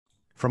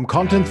From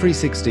Content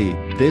 360,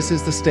 this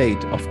is the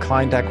state of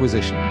client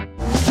acquisition.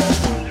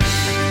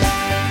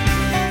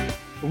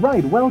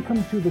 Right,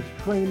 welcome to this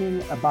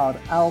training about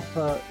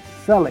alpha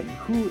selling.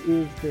 Who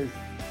is this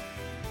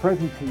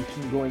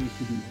presentation going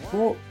to be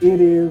for?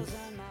 It is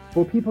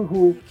for people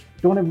who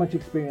don't have much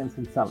experience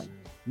in selling,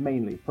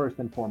 mainly, first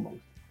and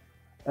foremost.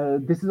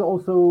 This is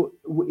also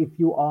if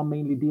you are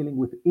mainly dealing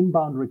with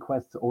inbound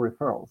requests or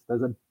referrals.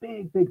 There's a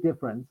big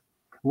difference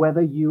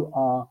whether you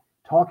are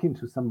talking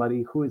to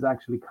somebody who is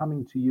actually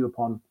coming to you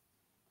upon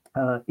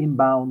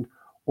inbound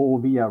or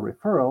via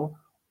referral,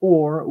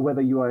 or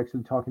whether you are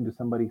actually talking to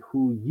somebody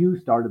who you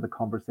started the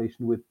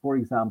conversation with, for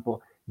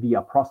example,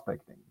 via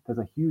prospecting. There's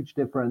a huge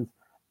difference,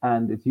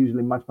 and it's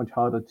usually much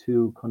harder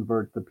to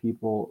convert the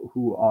people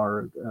who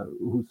are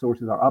whose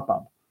sources are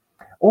outbound.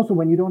 Also,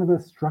 when you don't have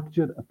a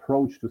structured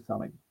approach to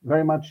selling,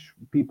 very much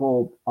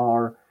people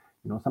are,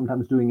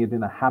 sometimes doing it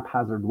in a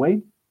haphazard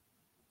way.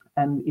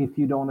 And if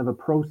you don't have a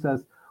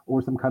process or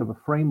some kind of a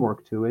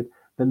framework to it,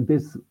 then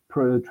this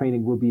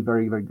training will be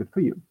very good for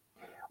you.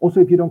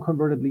 Also, if you don't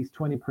convert at least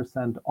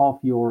 20% of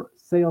your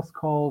sales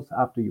calls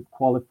after you've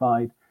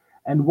qualified,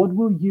 and what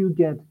will you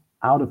get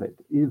out of it?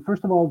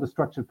 First of all, the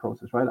structured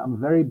process, right? I'm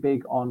very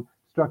big on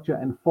structure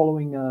and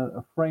following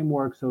a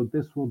framework, so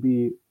this will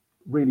be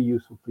really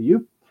useful for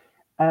you.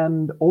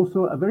 And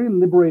also a very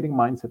liberating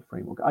mindset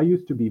framework. I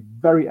used to be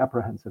very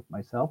apprehensive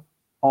myself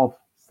of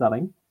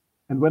selling.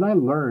 And when I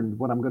learned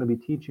what I'm going to be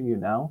teaching you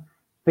now,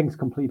 things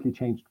completely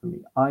changed for me.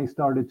 I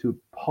started to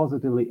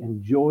positively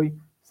enjoy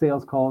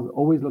sales calls,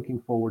 always looking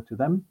forward to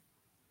them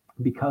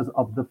because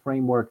of the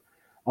framework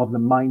of the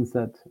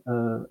mindset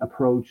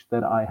approach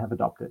that I have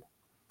adopted.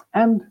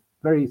 And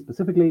very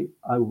specifically,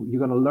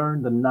 you're going to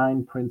learn the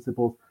 9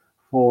 principles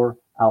for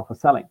alpha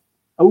selling.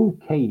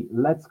 Okay,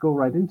 let's go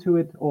right into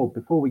it.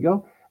 Before we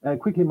go,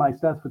 quickly my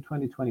stats for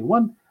 2021,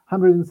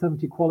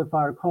 170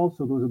 qualifier calls.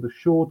 So those are the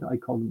short, I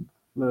call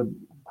them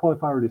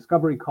qualifier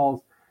discovery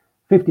calls,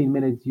 15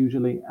 minutes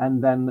usually.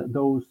 And then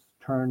those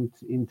turned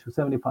into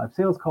 75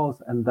 sales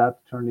calls, and that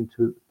turned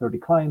into 30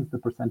 clients. The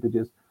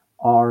percentages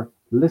are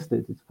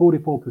listed. It's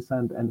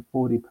 44% and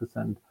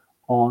 40%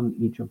 on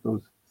each of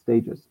those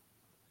stages.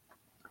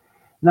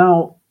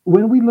 Now,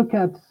 when we look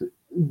at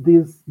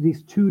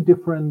these two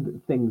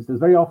different things, there's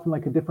very often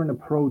like a different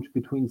approach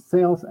between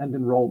sales and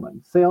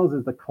enrollment. Sales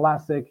is the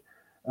classic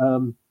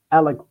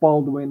Alec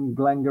Baldwin,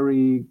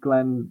 Glengarry,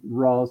 Glenn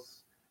Ross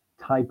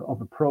type of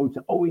approach.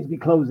 Always be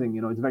closing.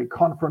 It's very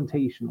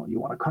confrontational.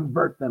 You want to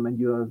convert them, and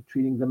you're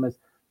treating them as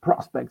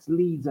prospects,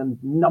 leads, and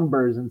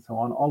numbers, and so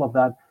on. All of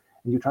that,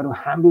 and you try to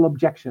handle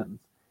objections.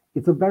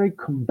 It's a very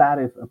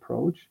combative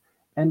approach,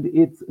 and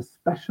it's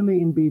especially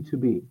in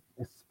B2B,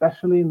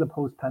 especially in the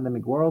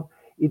post-pandemic world.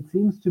 It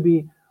seems to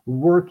be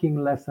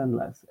working less and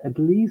less. At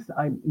least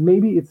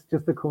maybe it's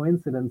just a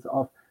coincidence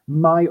of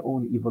my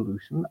own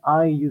evolution.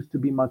 I used to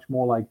be much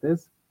more like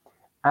this.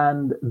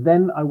 And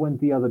then I went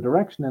the other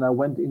direction, and I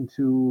went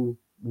into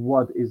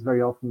what is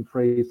very often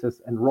phrased as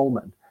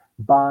enrollment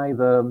by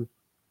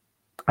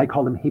I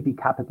call them hippie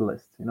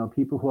capitalists,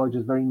 people who are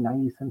just very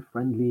nice and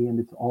friendly, and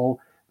it's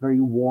all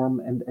very warm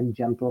and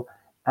gentle.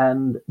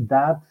 And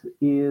that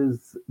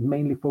is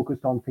mainly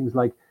focused on things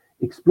like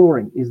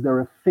exploring. Is there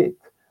a fit?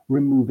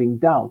 Removing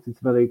doubts. It's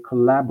very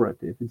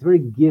collaborative. It's very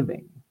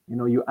giving.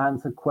 You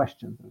answer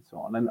questions and so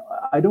on. And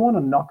I don't want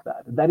to knock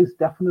that. That is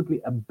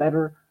definitely a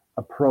better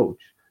approach.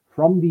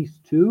 From these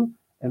two,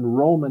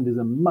 enrollment is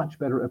a much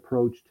better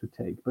approach to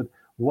take. But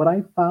what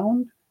I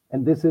found,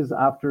 and this is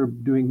after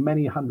doing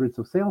many hundreds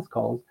of sales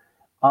calls,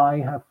 I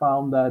have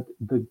found that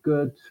the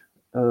good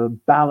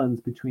balance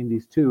between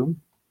these two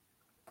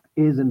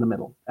is in the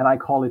middle. And I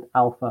call it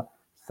alpha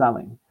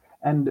selling.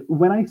 And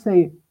when I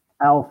say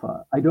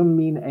alpha, I don't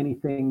mean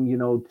anything,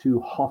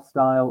 too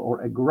hostile or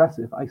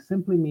aggressive. I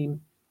simply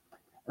mean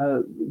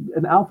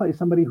an alpha is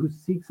somebody who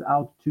seeks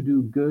out to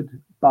do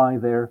good by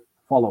their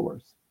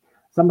followers.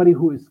 Somebody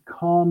who is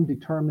calm,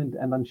 determined,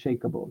 and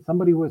unshakable.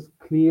 Somebody who has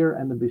clear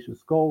and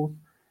ambitious goals,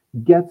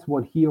 gets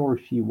what he or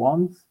she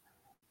wants,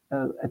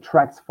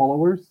 attracts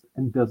followers,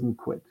 and doesn't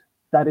quit.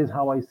 That is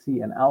how I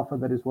see an alpha.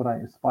 That is what I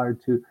aspire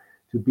to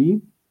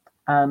be.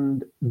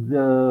 And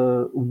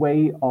the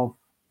way of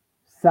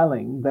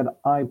selling that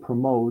I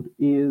promote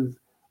is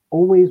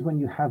always when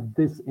you have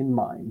this in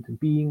mind,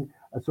 being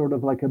a sort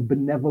of like a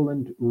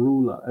benevolent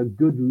ruler, a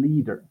good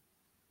leader.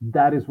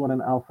 That is what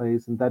an alpha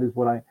is, and that is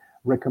what I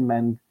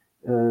recommend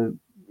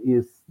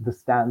is the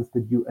stance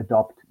that you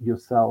adopt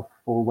yourself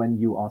for when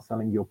you are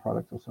selling your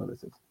products or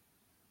services.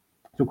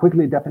 So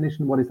quickly,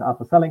 definition, what is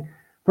alpha selling?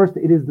 First,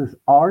 it is this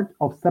art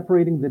of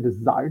separating the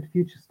desired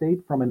future state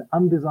from an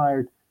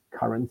undesired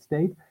current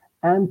state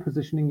and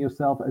positioning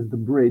yourself as the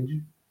bridge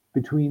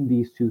between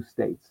these two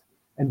states,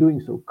 and doing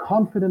so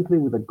confidently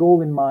with a goal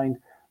in mind,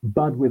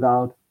 but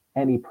without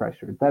any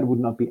pressure. That would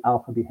not be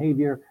alpha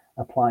behavior,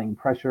 applying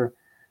pressure.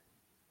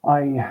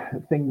 I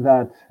think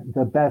that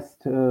the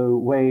best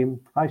way,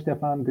 hi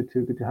Stefan, good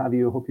to have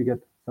you. Hope you get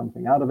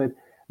something out of it.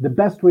 The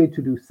best way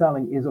to do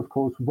selling is, of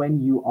course,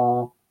 when you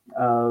are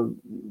uh,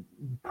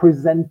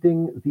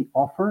 presenting the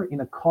offer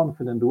in a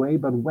confident way,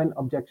 but when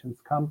objections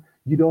come,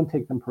 you don't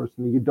take them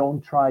personally. You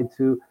don't try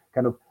to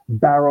kind of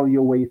barrel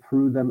your way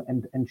through them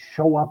and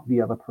show up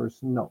the other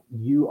person. No,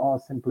 you are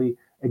simply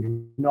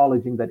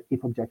acknowledging that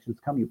if objections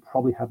come, you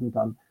probably haven't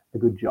done a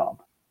good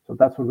job. So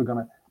that's what we're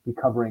going to be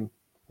covering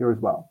here as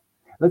well.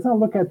 Let's now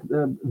look at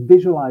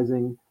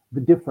visualizing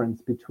the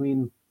difference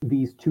between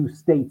these two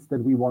states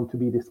that we want to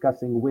be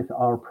discussing with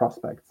our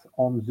prospects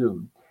on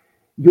Zoom.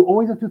 You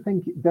always have to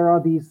think there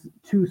are these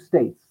two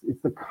states.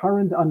 It's the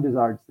current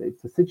undesired state,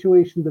 it's the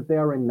situation that they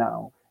are in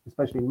now.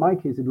 Especially in my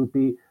case, it would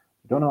be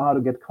I don't know how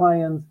to get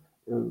clients.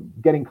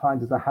 Getting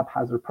clients is a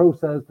haphazard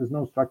process. There's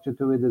no structure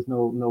to it. There's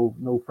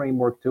no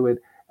framework to it.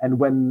 And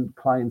when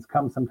clients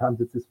come,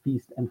 sometimes it's this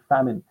feast and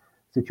famine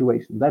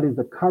situation. That is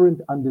the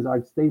current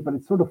undesired state, but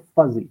it's sort of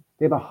fuzzy.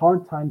 They have a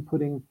hard time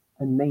putting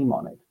a name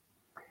on it.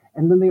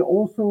 And then they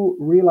also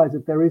realize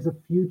that there is a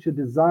future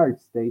desired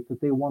state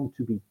that they want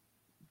to be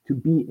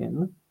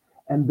in.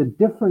 And the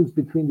difference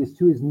between these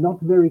two is not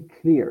very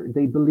clear.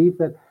 They believe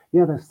that,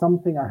 yeah, there's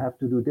something I have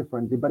to do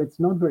differently, but it's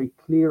not very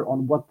clear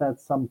on what that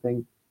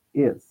something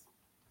is.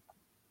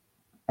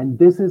 And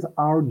this is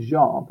our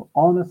job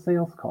on a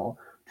sales call,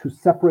 to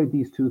separate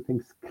these two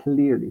things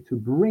clearly, to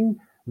bring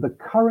the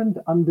current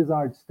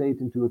undesired state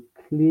into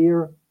a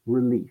clear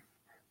relief,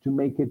 to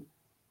make it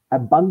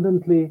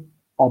abundantly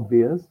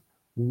obvious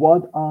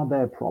what are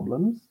their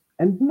problems.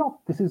 And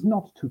this is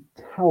not to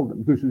tell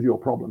them this is your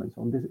problem and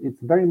so on.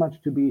 It's very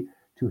much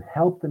to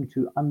help them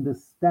to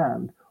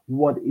understand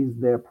what is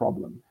their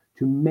problem,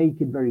 to make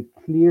it very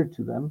clear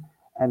to them,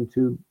 and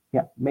to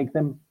make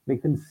them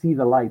see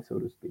the light, so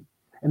to speak.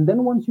 And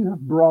then once you have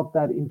brought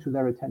that into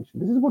their attention,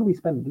 this is what we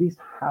spend at least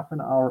half an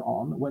hour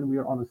on when we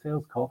are on a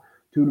sales call,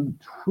 to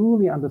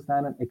truly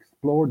understand and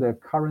explore their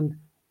current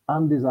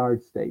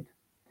undesired state.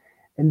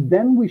 And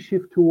then we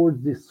shift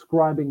towards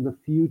describing the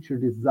future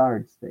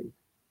desired state.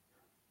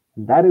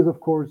 And that is, of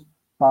course,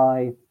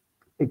 by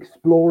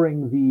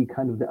exploring the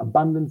kind of the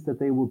abundance that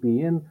they will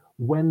be in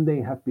when they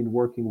have been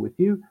working with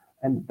you.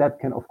 And that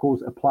can, of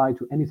course, apply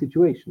to any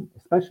situation,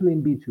 especially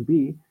in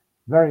B2B.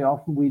 Very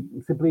often we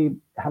simply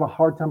have a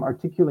hard time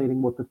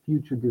articulating what the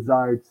future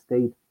desired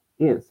state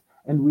is.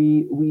 And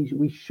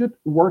we should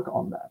work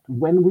on that.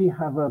 When we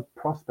have a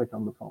prospect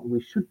on the phone,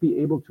 we should be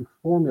able to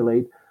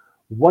formulate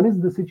what is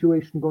the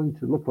situation going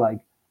to look like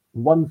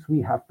once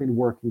we have been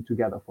working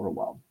together for a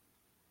while.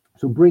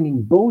 So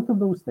bringing both of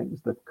those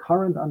things, the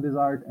current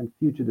undesired and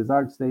future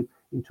desired state,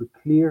 into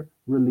clear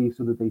relief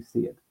so that they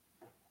see it.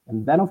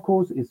 And then, of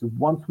course, is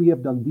once we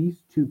have done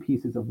these two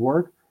pieces of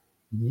work,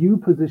 you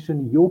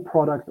position your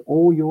product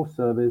or your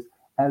service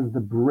as the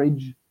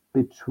bridge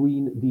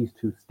between these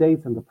two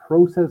states. And the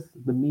process,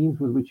 the means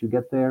with which you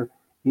get there,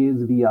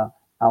 is via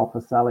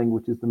alpha selling,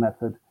 which is the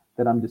method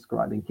that I'm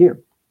describing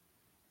here.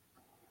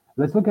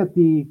 Let's look at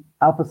the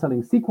alpha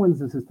selling sequence.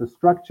 This is the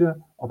structure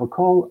of a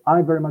call.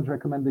 I very much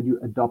recommend that you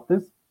adopt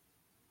this,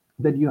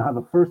 that you have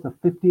first a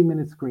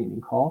 15-minute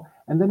screening call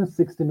and then a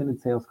 60-minute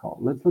sales call.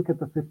 Let's look at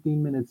the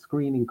 15-minute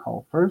screening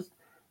call first.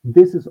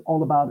 This is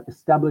all about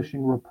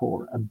establishing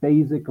rapport, a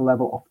basic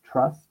level of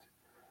trust,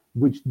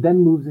 which then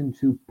moves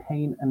into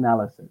pain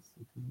analysis.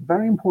 It's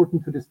very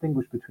important to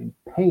distinguish between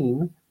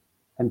pain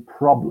and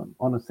problem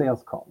on a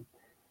sales call.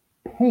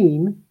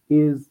 Pain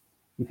is,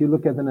 if you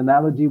look at an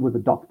analogy with a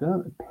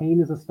doctor,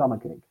 pain is a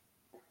stomachache.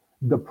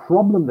 The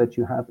problem that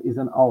you have is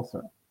an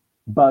ulcer,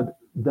 but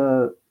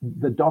the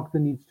doctor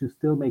needs to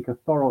still make a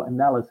thorough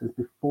analysis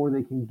before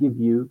they can give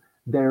you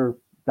their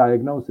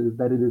diagnosis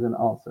that it is an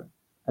ulcer.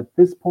 At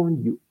this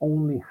point, you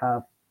only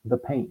have the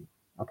pain,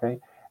 okay?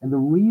 And the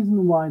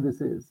reason why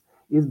this is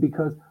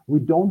because we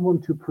don't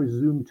want to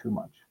presume too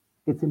much.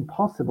 It's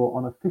impossible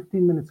on a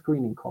 15-minute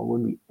screening call,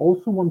 when we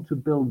also want to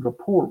build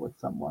rapport with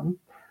someone,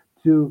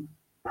 to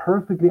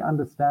perfectly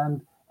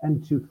understand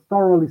and to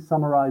thoroughly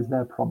summarize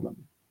their problem.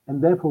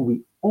 And therefore,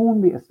 we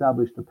only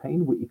establish the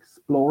pain, we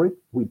explore it,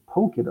 we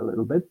poke it a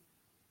little bit.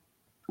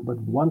 But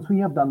once we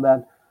have done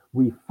that,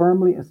 we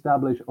firmly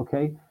establish,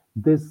 okay,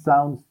 it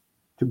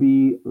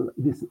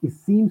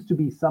seems to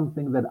be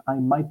something that I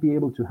might be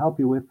able to help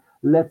you with.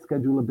 Let's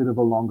schedule a bit of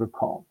a longer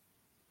call.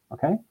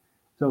 Okay?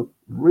 So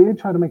really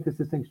try to make this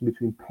distinction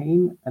between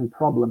pain and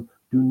problem.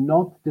 Do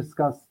not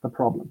discuss the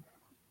problem.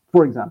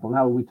 For example,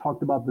 now we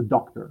talked about the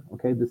doctor.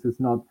 Okay,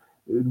 it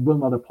will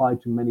not apply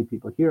to many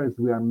people here, as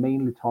we are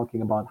mainly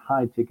talking about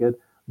high ticket,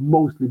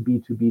 mostly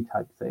B2B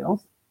type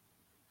sales.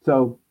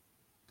 So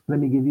let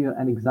me give you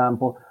an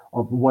example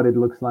of what it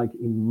looks like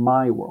in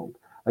my world.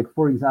 Like,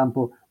 for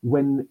example,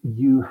 when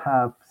you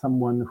have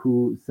someone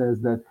who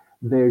says that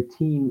their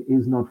team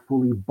is not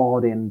fully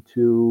bought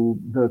into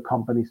the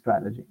company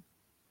strategy,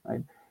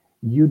 right?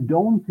 You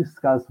don't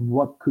discuss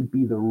what could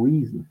be the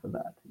reason for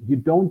that. You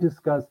don't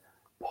discuss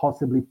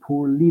possibly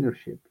poor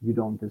leadership. You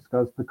don't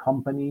discuss the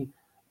company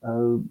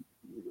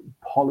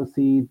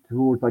policy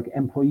towards like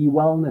employee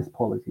wellness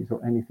policies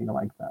or anything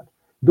like that.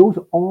 Those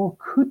all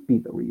could be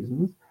the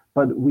reasons,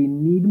 but we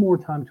need more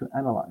time to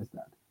analyze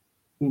that.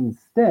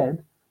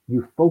 Instead,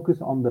 you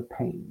focus on the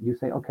pain. You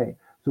say, okay,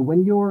 So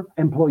when your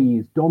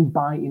employees don't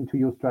buy into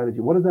your strategy,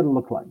 what does that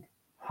look like?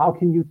 How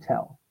can you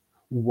tell?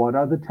 What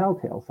are the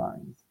telltale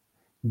signs?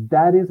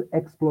 That is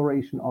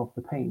exploration of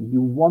the pain.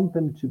 You want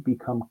them to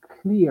become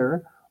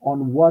clear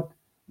on what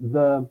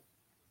the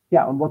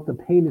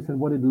pain is and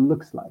what it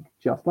looks like.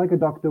 Just like a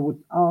doctor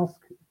would ask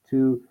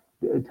to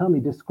tell me,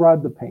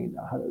 describe the pain.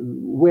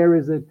 Where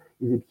is it?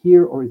 Is it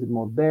here or is it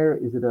more there?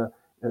 Is it a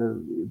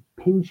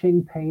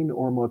pinching pain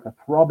or more of a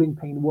throbbing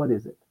pain? What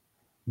is it?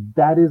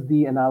 That is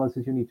the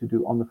analysis you need to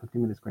do on the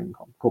 15-minute screening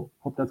call. Cool.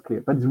 Hope that's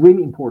clear. But it's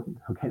really important.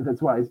 Okay,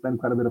 that's why I spend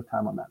quite a bit of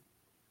time on that.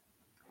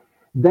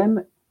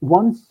 Then,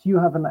 once you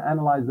have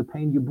analyzed the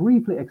pain, you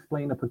briefly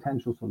explain a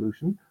potential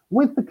solution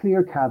with the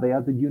clear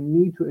caveat that you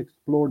need to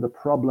explore the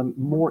problem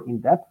more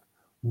in depth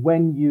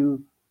when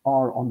you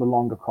are on the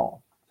longer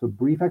call. So,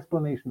 brief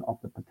explanation of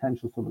the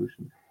potential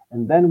solution.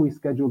 And then we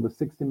schedule the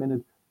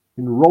 60-minute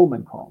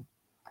enrollment call.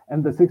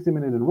 And the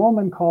 60-minute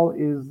enrollment call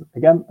is,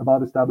 again,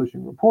 about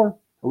establishing rapport.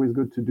 Always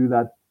good to do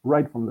that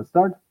right from the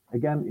start,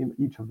 again, in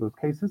each of those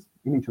cases,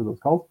 in each of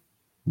those calls.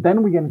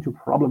 Then we get into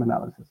problem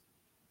analysis.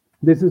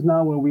 This is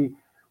now where we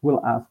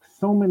will ask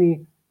so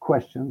many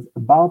questions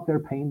about their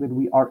pain that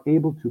we are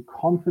able to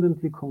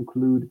confidently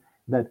conclude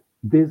that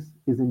this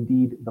is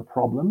indeed the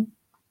problem.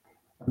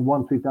 And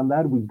once we've done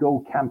that, we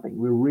go camping.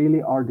 We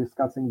really are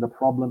discussing the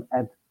problem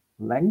at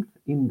length,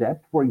 in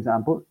depth. For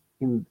example,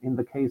 in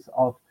the case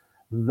of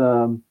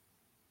the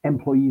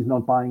employees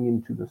not buying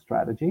into the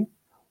strategy,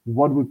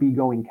 what would be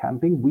going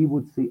camping? We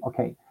would see,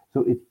 okay,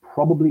 so it's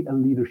probably a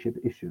leadership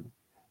issue.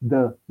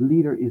 The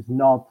leader is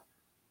not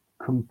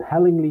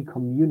compellingly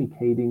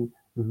communicating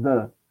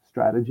the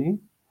strategy,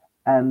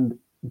 and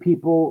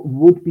people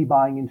would be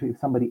buying into if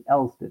somebody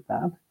else did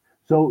that.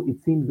 So it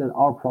seems that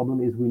our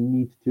problem is we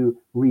need to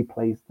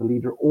replace the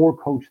leader or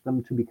coach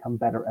them to become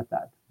better at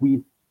that.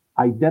 We've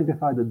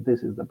identified that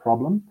this is the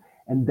problem,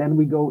 and then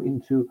we go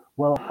into,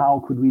 well,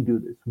 how could we do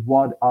this?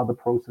 What are the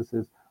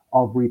processes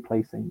of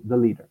replacing the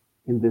leader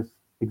in this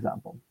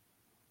example?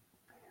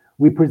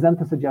 We present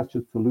a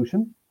suggested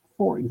solution.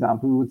 For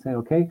example, we would say,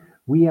 okay,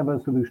 we have a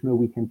solution where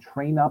we can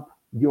train up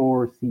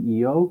your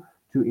CEO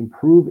to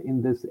improve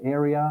in this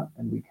area,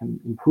 and we can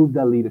improve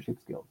their leadership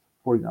skills.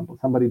 For example,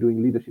 somebody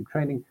doing leadership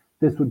training,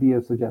 this would be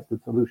a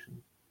suggested solution.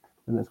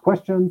 Then there's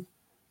questions,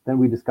 then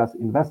we discuss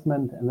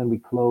investment, and then we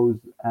close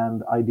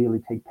and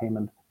ideally take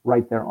payment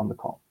right there on the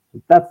call.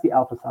 So that's the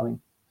alpha selling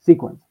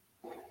sequence.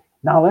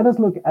 Now let us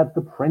look at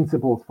the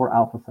principles for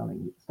alpha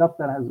selling, stuff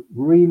that has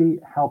really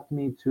helped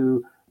me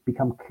to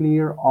become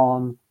clear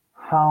on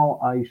how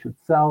I should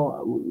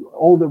sell,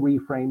 all the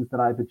reframes that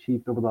I've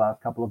achieved over the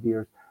last couple of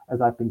years as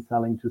I've been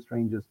selling to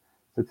strangers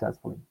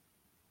successfully.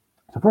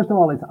 So first of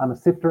all, I'm a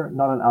sifter,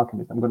 not an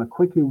alchemist. I'm going to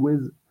quickly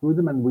whiz through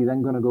them, and we're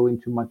then going to go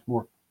into much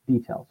more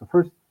detail. So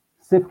first,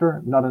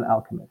 sifter, not an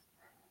alchemist.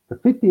 The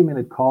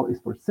 15-minute call is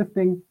for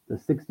sifting. The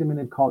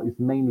 60-minute call is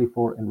mainly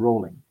for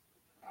enrolling.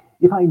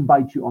 If I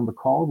invite you on the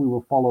call, we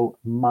will follow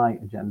my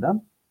agenda.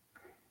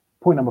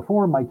 Point number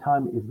 4, my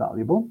time is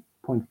valuable.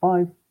 Point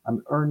 5,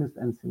 I'm earnest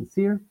and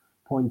sincere.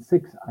 Point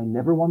 6, I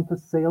never want to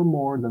sell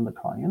more than the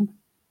client.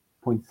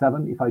 Point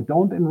 7, if I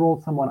don't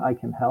enroll someone I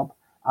can help,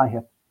 I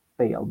have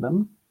failed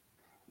them.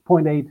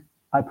 Point 8,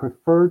 I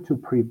prefer to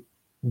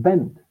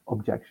prevent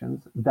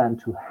objections than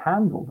to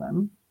handle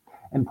them.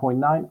 And point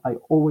 9, I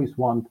always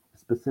want a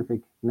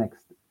specific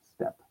next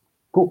step.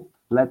 Cool.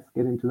 Let's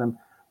get into them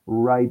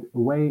right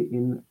away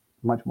in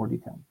much more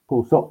detail.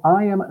 Cool. So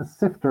I am a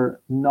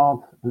sifter,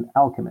 not an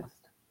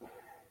alchemist.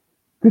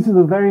 This is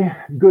a very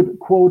good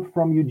quote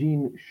from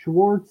Eugene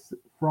Schwartz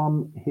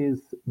from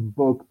his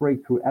book,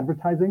 Breakthrough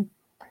Advertising.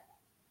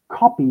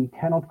 Copy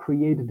cannot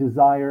create a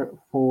desire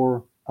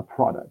for a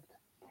product.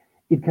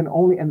 It can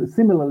only, and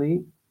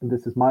similarly, and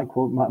this is my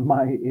quote,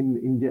 my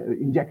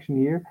injection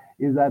here,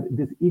 is that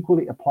this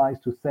equally applies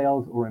to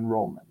sales or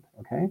enrollment,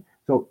 okay?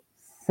 So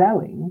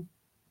selling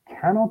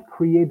cannot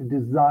create a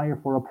desire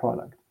for a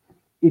product.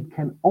 It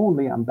can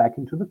only, I'm back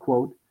into the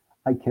quote,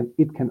 it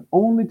can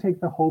only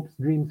take the hopes,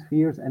 dreams,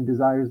 fears, and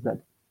desires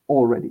that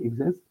already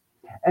exist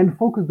and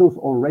focus those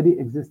already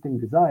existing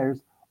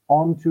desires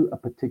onto a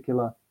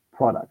particular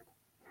product.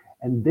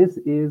 And this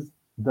is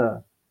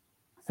the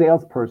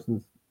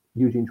salesperson's,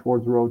 Eugene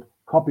Schwartz wrote,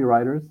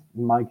 copywriters,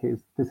 in my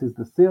case, this is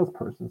the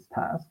salesperson's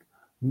task,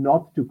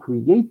 not to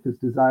create this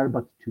desire,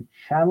 but to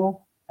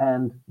channel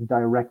and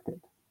direct it.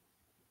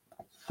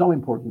 So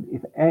important.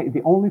 If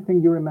the only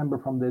thing you remember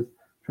from this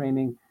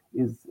training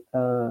is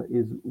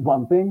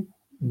one thing,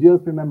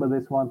 just remember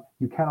this one.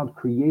 You cannot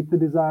create the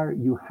desire.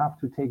 You have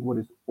to take what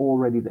is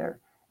already there.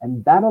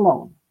 And that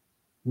alone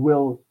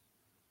will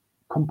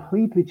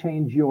completely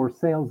change your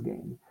sales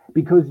game,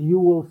 because you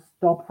will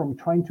stop from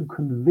trying to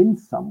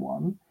convince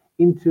someone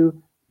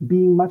into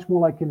being much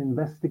more like an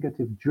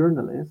investigative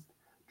journalist,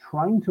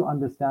 trying to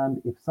understand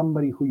if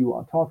somebody who you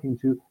are talking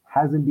to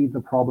has indeed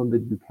the problem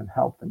that you can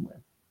help them with.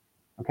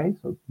 Okay,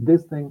 so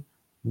this thing,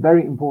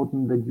 very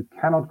important, that you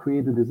cannot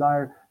create a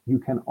desire, you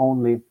can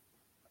only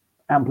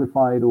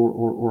amplify it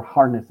or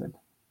harness it,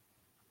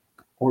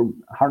 or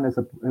harness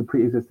a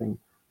pre-existing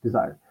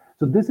desire.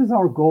 So this is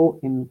our goal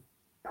in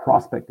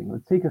prospecting.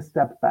 Let's take a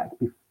step back.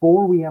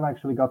 Before we have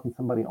actually gotten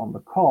somebody on the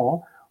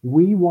call,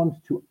 we want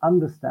to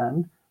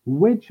understand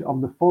which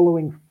of the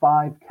following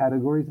 5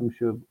 categories, I'm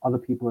sure other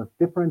people have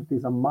different,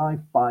 these are my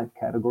 5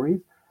 categories,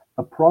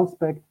 a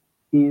prospect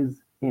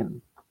is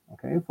in.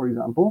 Okay, for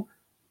example,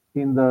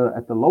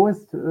 at the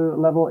lowest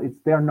level, it's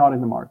they're not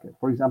in the market.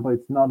 For example,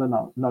 it's not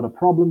a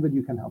problem that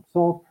you can help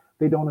solve.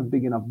 They don't have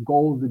big enough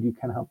goals that you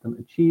can help them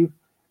achieve,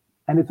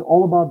 and it's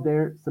all about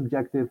their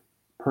subjective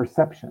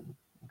perception.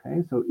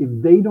 Okay, so if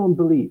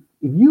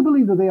you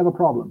believe that they have a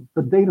problem,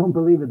 but they don't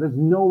believe it, there's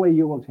no way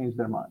you will change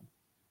their mind.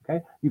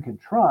 Okay, you can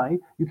try,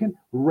 you can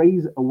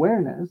raise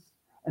awareness,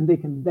 and they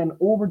can then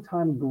over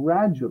time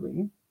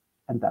gradually,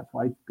 and that's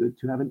why it's good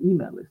to have an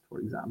email list, for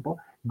example,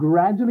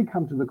 gradually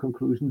come to the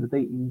conclusion that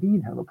they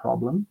indeed have a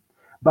problem.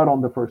 But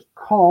on the first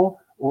call,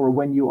 or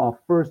when you are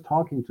first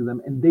talking to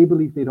them and they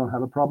believe they don't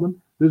have a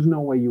problem, there's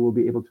no way you will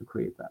be able to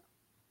create that.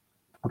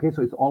 Okay,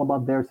 so it's all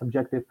about their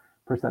subjective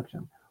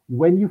perception.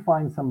 When you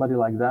find somebody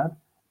like that,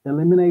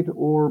 eliminate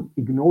or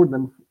ignore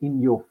them in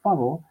your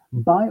funnel.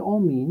 By all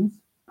means,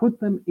 put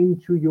them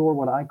into your,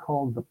 what I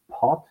call the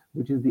pot,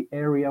 which is the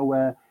area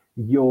where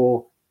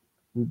your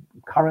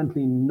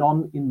currently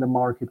non in the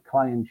market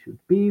client should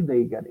be.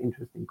 They get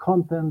interesting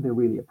content, they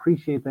really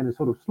appreciate that. It's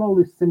sort of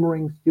slowly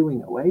simmering,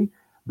 stewing away,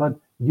 but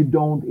you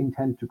don't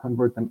intend to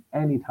convert them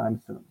anytime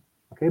soon.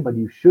 Okay, but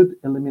you should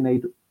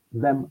eliminate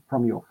them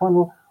from your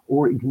funnel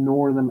or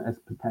ignore them as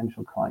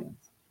potential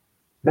clients.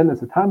 Then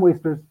there's the time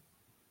wasters,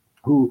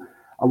 who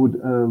I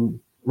would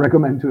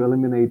recommend to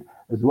eliminate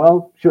as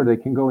well. Sure, they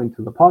can go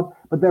into the pot,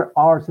 but there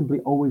are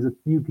simply always a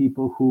few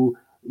people who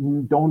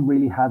don't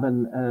really have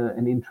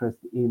an interest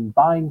in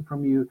buying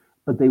from you,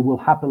 but they will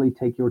happily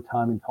take your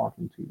time in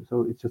talking to you.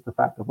 So it's just a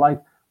fact of life.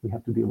 We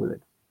have to deal with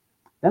it.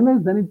 Then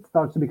it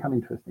starts to become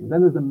interesting.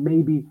 Then there's the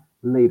maybe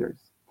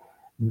laters.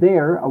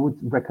 There, I would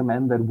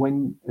recommend that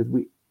when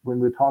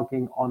we're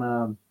talking on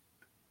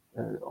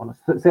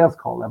a sales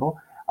call level,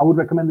 I would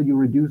recommend that you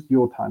reduce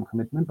your time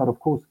commitment, but of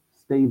course,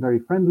 stay very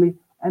friendly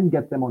and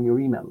get them on your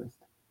email list.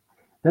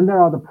 Then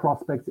there are the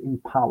prospects in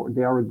power.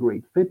 They are a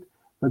great fit,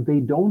 but they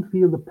don't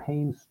feel the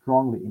pain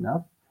strongly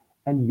enough.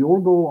 And your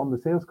goal on the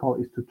sales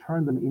call is to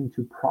turn them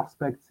into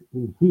prospects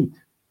in heat.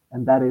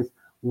 And that is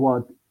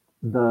what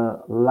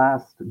the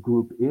last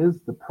group is.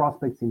 The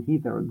prospects in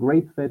heat, they're a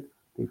great fit.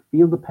 They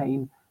feel the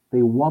pain.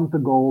 They want the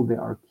goal. They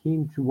are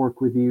keen to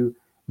work with you.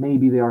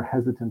 Maybe they are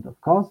hesitant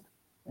of cost.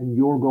 And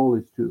your goal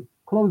is to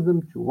close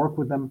them, to work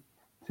with them,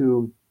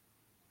 to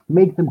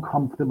make them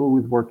comfortable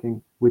with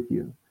working with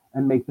you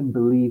and make them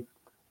believe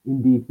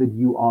indeed that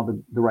you are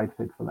the right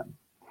fit for them.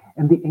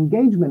 And the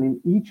engagement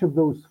in each of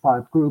those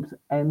 5 groups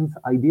ends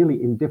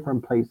ideally in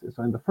different places.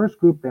 So in the first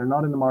group, they're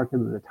not in the market,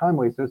 they're time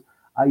wasters.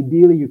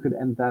 Ideally, you could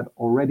end that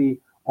already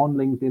on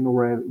LinkedIn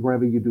or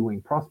wherever you're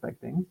doing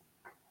prospecting.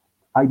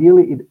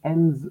 Ideally, it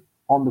ends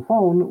on the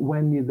phone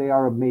when they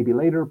are maybe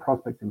later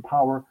prospects in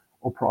power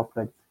or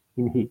prospects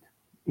in heat.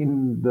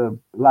 In the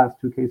last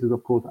 2 cases,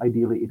 of course,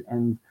 ideally it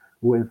ends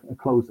with a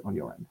close on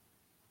your end.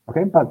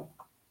 Okay, but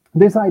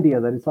this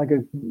idea that it's like a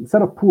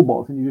set of pool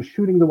balls and you're just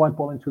shooting the white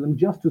ball into them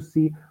just to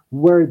see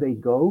where they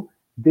go,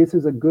 this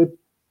is a good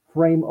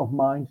frame of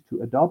mind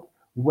to adopt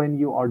when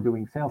you are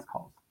doing sales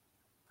calls.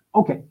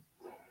 Okay,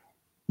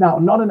 now,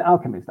 I'm not an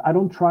alchemist. I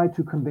don't try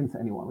to convince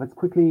anyone. Let's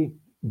quickly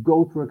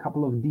go through a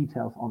couple of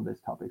details on this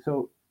topic.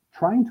 So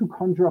trying to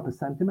conjure up a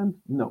sentiment,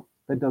 no,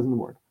 that doesn't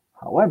work.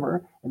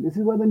 However, and this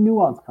is where the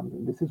nuance comes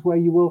in, this is where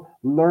you will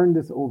learn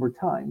this over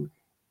time,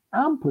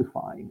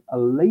 amplifying a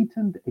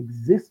latent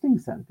existing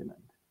sentiment.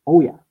 Oh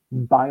yeah,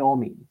 by all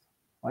means,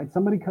 right?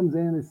 Somebody comes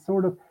in, is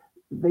sort of,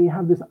 they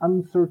have this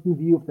uncertain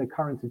view of their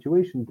current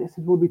situation. This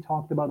is what we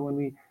talked about when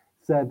we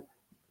said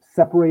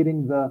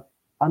separating the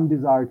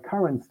undesired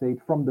current state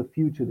from the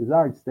future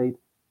desired state.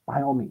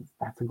 By all means,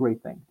 that's a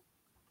great thing.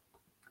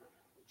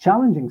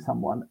 Challenging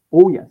someone,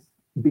 oh yes,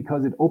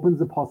 because it opens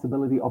the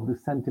possibility of the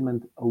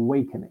sentiment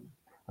awakening.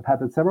 I've had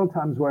that several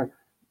times where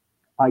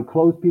I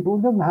close people.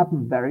 It doesn't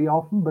happen very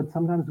often, but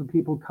sometimes when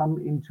people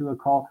come into a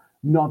call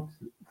not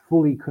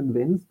fully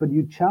convinced, but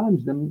you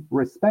challenge them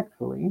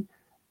respectfully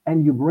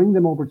and you bring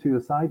them over to your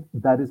side,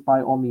 that is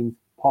by all means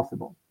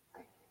possible.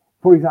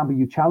 For example,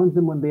 you challenge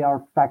them when they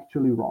are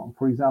factually wrong.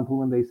 For example,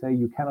 when they say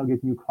you cannot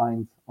get new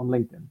clients on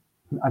LinkedIn.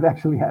 I've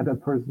actually had a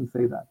person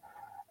say that.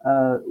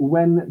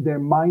 When their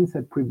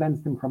mindset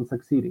prevents them from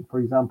succeeding. For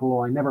example,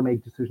 oh, I never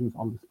make decisions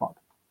on the spot,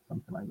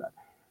 something like that.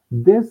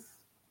 This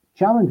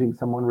challenging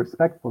someone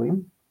respectfully,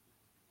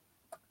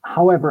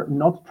 however,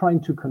 not trying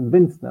to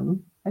convince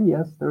them, and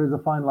yes, there is a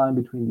fine line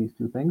between these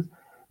two things,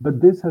 but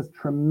this has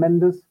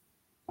tremendous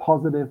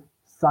positive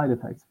side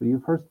effects for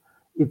you. First,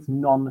 it's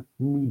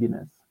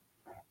non-neediness,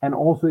 and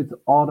also it's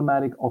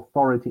automatic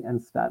authority and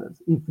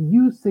status. If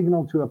you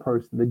signal to a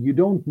person that you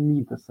don't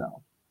need to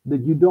sell,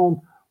 that you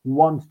don't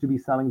want to be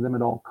selling them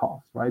at all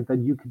costs, right? That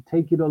you could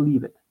take it or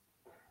leave it.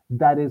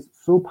 That is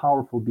so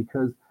powerful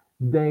because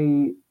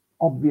they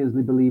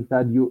obviously believe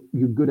that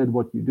you're good at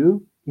what you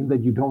do, in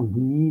that you don't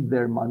need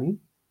their money,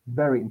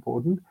 very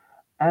important.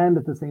 And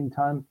at the same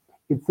time,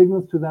 it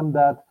signals to them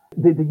that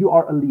you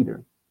are a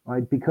leader,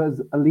 right?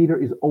 Because a leader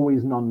is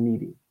always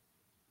non-needy.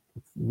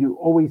 You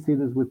always see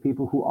this with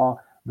people who are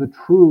the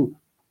true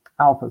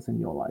alphas in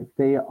your life.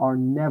 They are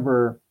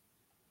never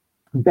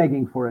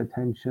begging for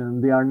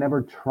attention. They are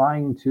never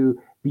trying to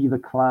be the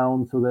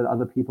clown so that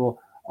other people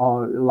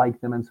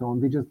like them and so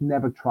on. They just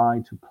never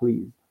try to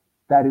please.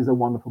 That is a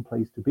wonderful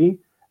place to be.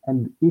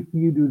 And if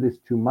you do this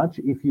too much,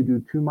 if you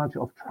do too much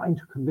of trying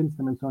to convince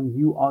them and so on,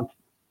 you are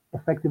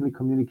effectively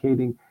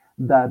communicating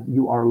that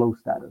you are low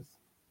status.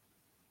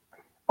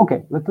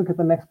 Okay, let's look at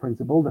the next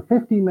principle. The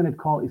 15-minute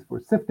call is for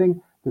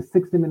sifting. The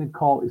 60-minute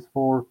call is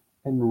for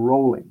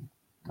enrolling.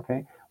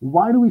 Okay,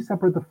 why do we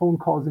separate the phone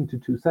calls into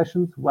 2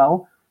 sessions?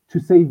 Well, to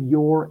save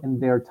your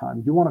and their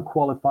time. You want to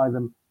qualify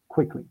them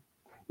quickly.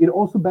 It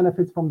also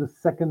benefits from the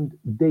second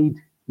date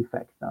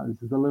effect. Now,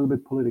 this is a little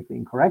bit politically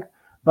incorrect,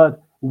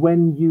 but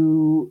when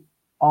you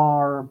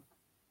are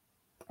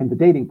in the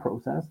dating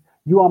process,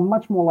 you are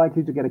much more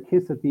likely to get a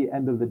kiss at the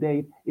end of the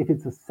date if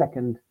it's a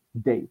second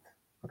date.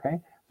 Okay,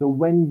 so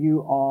when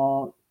you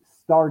are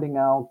starting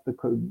out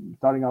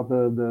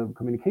the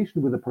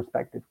communication with a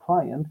prospective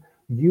client,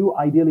 you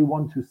ideally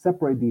want to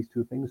separate these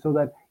 2 things so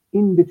that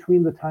in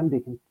between the time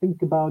they can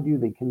think about you,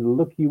 they can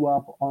look you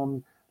up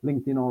on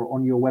LinkedIn or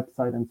on your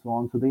website and so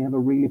on. So they have a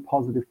really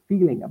positive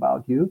feeling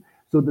about you,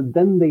 so that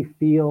then they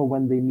feel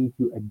when they meet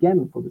you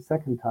again for the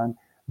second time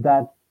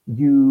that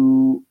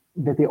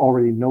they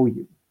already know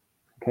you.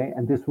 Okay,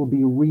 and this will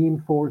be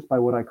reinforced by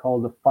what I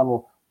call the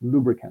funnel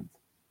lubricants.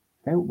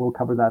 Okay, we'll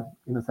cover that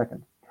in a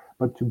second.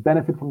 But to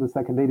benefit from the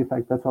second date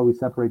effect, that's why we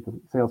separate the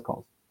sales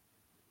calls.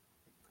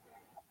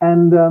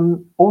 And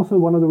also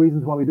one of the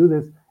reasons why we do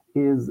this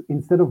is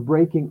instead of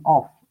breaking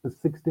off a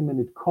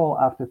 60-minute call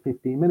after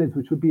 15 minutes,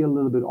 which would be a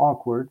little bit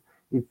awkward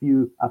if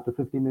you, after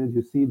 15 minutes,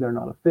 you see they're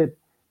not a fit,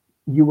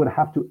 you would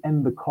have to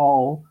end the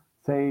call,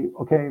 say,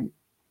 okay,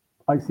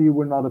 I see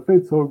we're not a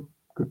fit, so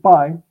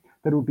goodbye.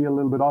 That would be a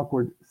little bit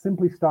awkward.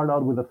 Simply start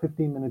out with a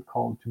 15-minute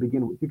call to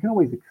begin with. You can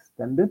always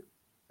extend it,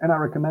 and I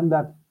recommend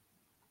that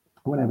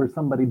whenever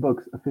somebody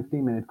books a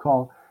 15-minute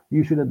call,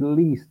 you should at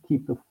least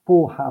keep the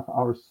full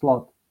half-hour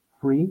slot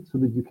free so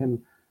that you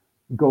can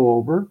go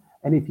over.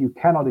 And if you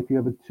cannot, if you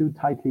have a too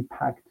tightly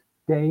packed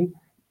day,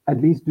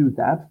 at least do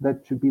that.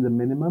 That should be the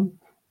minimum.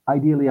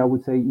 Ideally, I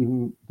would say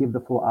even give the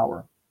full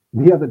hour.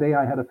 The other day,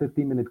 I had a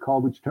 15-minute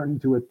call, which turned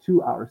into a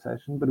 2-hour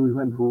session, but we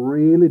went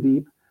really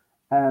deep.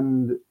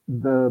 And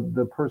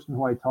the person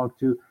who I talked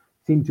to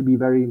seemed to be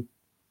very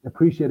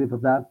appreciative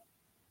of that.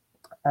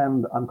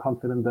 And I'm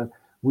confident that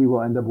we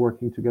will end up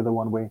working together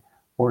one way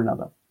or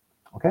another.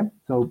 Okay,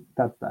 so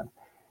that's that.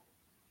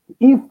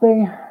 If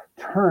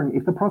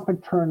the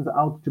prospect turns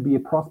out to be a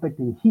prospect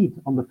in heat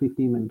on the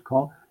 15-minute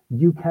call,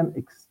 you can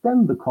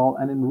extend the call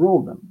and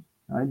enroll them.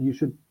 Right? You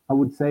should, I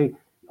would say,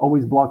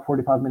 always block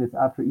 45 minutes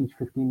after each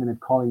 15-minute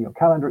call in your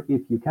calendar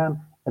if you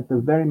can, at the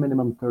very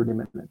minimum 30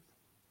 minutes.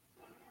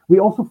 We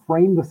also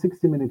frame the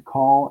 60-minute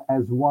call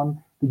as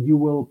one that you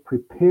will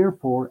prepare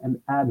for and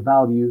add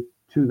value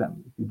to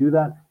them. If you do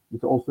that,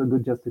 it's also a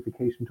good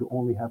justification to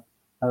only have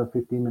a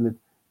 15-minute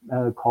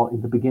call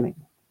in the beginning.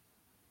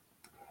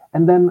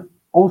 And then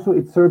also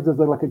it serves as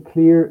like a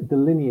clear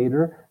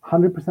delineator.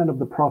 100% of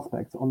the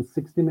prospects on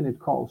 60-minute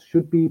calls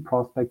should be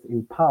prospects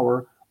in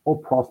power or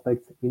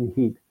prospects in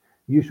heat.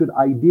 You should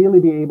ideally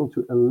be able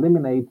to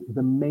eliminate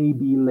the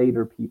maybe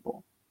later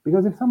people.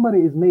 Because if somebody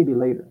is maybe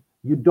later,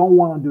 you don't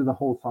want to do the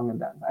whole song and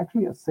dance.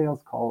 Actually, a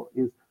sales call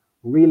is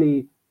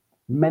really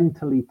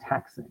mentally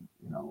taxing.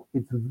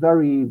 It's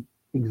very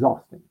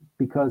exhausting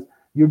because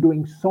you're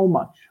doing so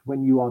much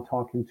when you are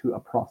talking to a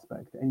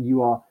prospect and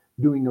you are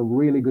doing a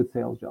really good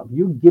sales job.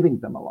 You're giving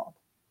them a lot.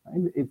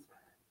 Right?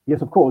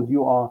 Yes, of course,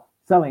 you are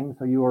selling,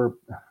 so you are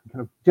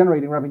kind of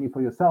generating revenue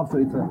for yourself. So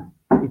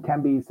it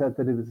can be said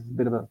that it is a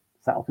bit of a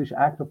selfish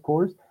act, of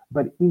course.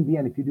 But in the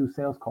end, if you do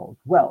sales calls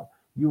well,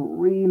 you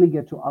really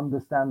get to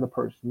understand the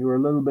person. You're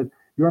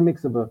a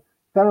mix of a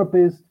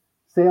therapist,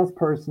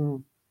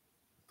 salesperson,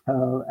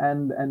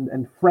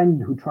 and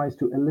friend who tries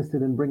to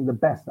elicit and bring the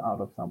best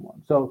out of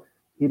someone. So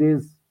it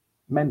is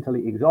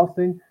mentally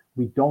exhausting.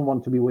 We don't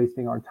want to be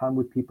wasting our time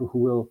with people who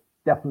will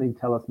definitely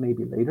tell us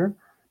maybe later,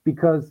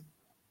 because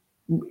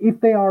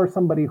if they are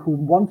somebody who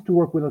wants to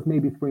work with us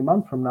maybe 3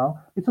 months from now,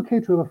 it's okay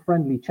to have a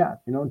friendly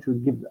chat, to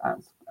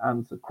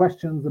answer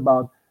questions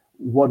about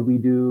what we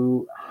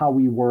do, how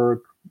we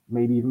work,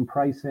 maybe even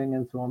pricing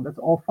and so on. That's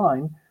all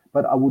fine,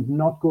 but I would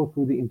not go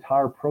through the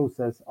entire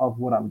process of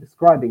what I'm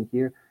describing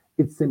here.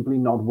 It's simply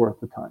not worth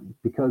the time,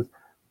 because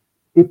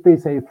if they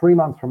say 3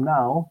 months from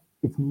now,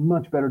 it's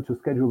much better to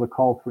schedule a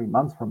call 3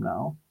 months from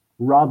now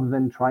rather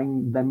than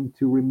trying them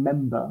to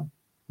remember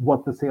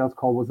what the sales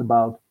call was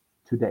about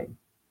today,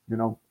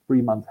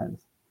 3 months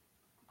hence.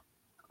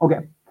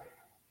 Okay,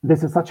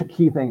 this is such a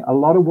key thing. A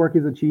lot of work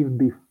is achieved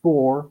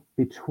before,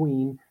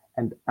 between,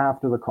 and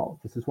after the call.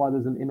 This is why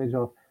there's an image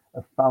of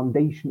a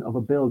foundation of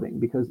a building,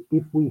 because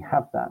if we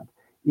have that,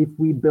 if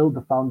we build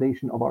the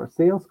foundation of our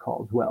sales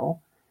calls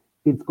well,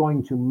 it's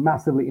going to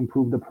massively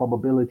improve the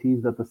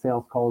probabilities that the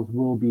sales calls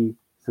will be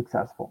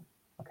successful.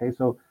 Okay,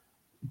 so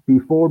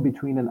before,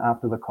 between, and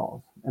after the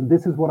calls. And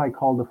this is what I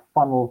call the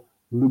funnel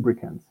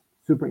lubricants.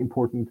 Super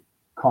important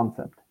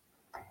concept.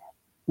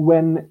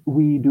 When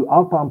we do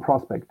outbound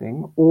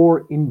prospecting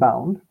or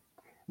inbound,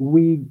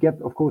 we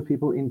get, of course,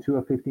 people into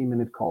a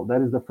 15-minute call.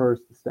 That is the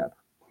first step.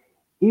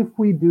 If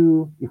we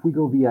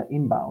go via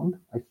inbound,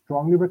 I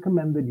strongly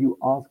recommend that you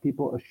ask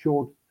people a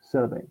short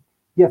survey.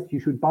 Yes, you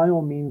should by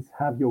all means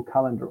have your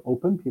calendar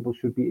open. People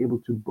should be able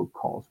to book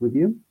calls with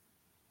you.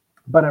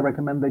 But I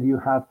recommend that you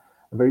have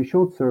a very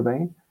short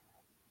survey.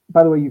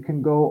 By the way, you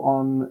can go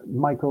on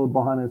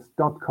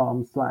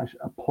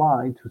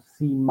michaelbohannes.com/apply to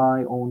see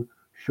my own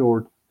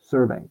short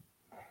survey.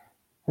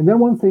 And then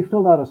once they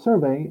filled out a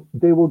survey,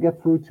 they will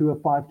get through to a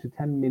 5 to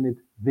 10 minute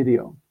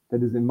video.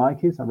 That is, in my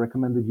case, I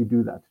recommend that you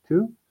do that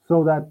too.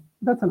 So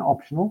that's an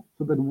optional,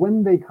 so that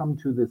when they come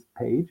to this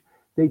page,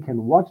 they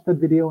can watch that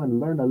video and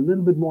learn a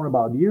little bit more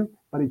about you,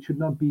 but it should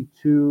not be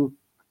too,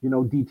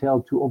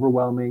 detailed, too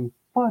overwhelming.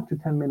 5 to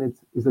 10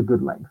 minutes is a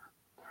good length.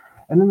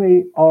 And then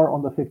they are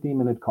on the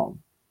 15-minute call.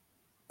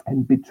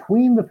 And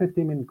between the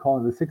 15-minute call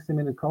and the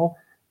 60-minute call,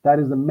 that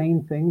is the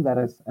main thing that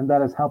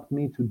has helped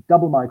me to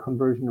double my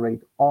conversion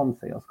rate on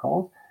sales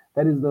calls.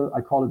 That is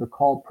I call it the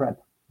call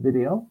prep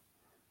video.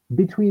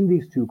 Between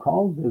these two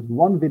calls, there's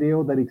one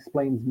video that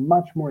explains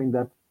much more in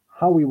depth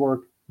how we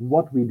work,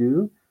 what we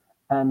do,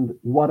 and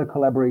what a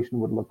collaboration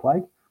would look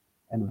like.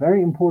 And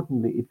very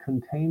importantly, it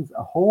contains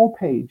a whole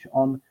page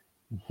on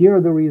here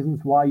are the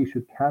reasons why you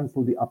should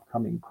cancel the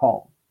upcoming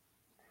call.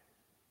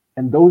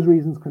 And those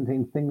reasons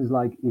contain things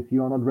like if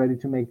you are not ready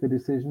to make the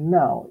decision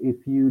now,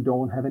 if you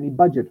don't have any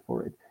budget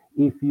for it,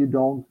 if you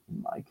don't,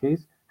 in my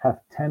case, have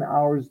 10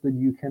 hours that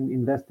you can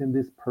invest in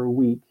this per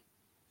week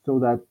so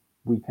that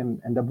we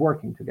can end up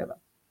working together,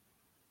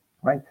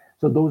 right?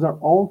 So those are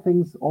all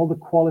things, all the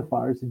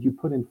qualifiers that you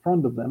put in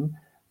front of them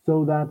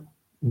so that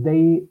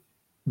they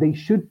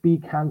should be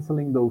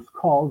canceling those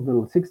calls, the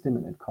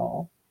 60-minute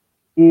call,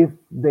 if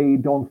they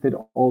don't fit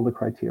all the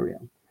criteria.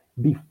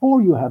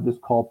 Before you have this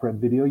call prep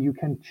video, you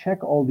can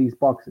check all these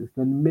boxes,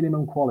 the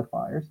minimum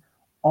qualifiers,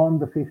 on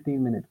the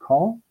 15-minute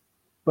call,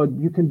 but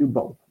you can do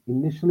both.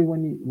 Initially,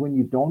 when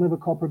you don't have a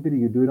call prep video,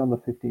 you do it on the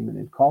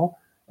 15-minute call,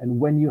 and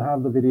when you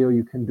have the video,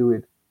 you can do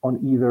it on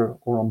either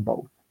or on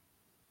both.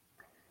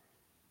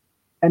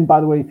 And by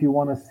the way, if you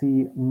want to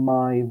see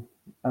my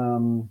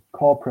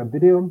call prep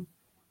video,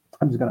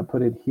 I'm just going to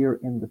put it here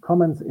in the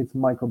comments. It's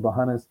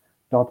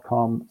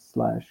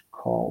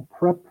michaelbohannes.com/call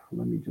prep.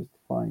 Let me just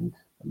find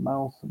the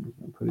mouse. I'm just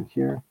going to put it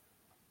here.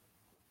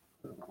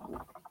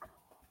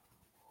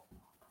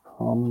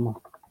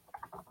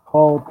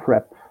 Call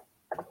prep.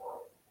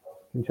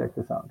 You can check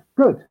this out.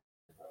 Good.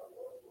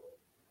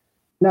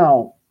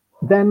 Now,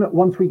 then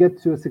once we get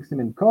to a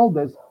 60-minute call,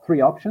 there's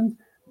 3 options.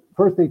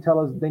 First, they tell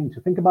us they need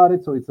to think about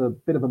it, so it's a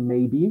bit of a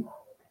maybe.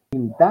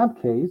 In that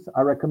case,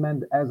 I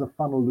recommend as a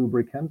funnel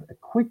lubricant, a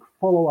quick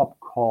follow-up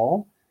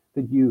call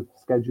that you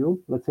schedule,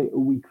 let's say a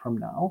week from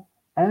now,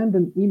 and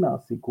an email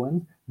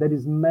sequence that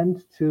is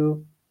meant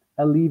to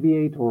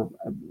alleviate or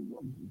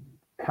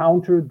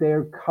counter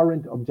their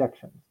current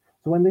objections.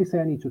 So when they say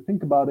I need to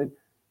think about it,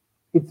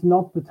 it's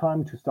not the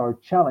time to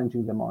start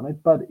challenging them on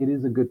it, but it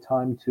is a good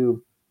time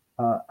to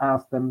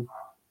ask them,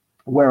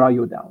 where are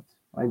your doubts,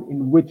 right?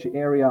 In which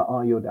area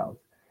are your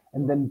doubts?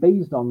 And then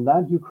based on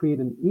that, you create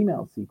an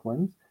email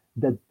sequence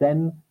that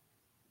then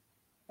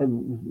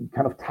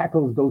kind of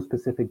tackles those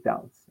specific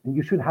doubts. And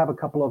you should have a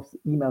couple of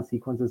email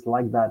sequences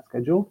like that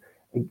scheduled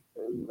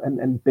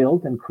and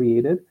built and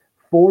created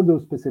for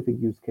those specific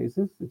use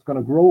cases. It's going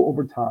to grow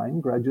over time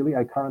gradually.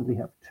 I currently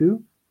have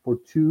 2 for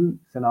 2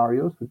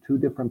 scenarios for 2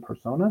 different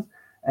personas,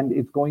 and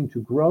it's going to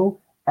grow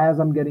as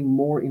I'm getting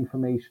more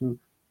information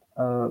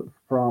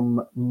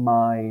from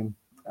my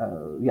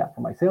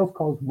sales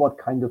calls, what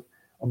kind of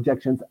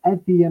objections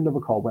at the end of a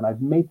call, when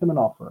I've made them an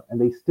offer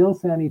and they still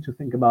say I need to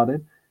think about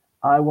it,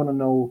 I want to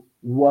know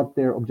what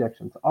their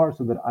objections are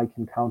so that I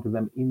can counter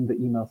them in the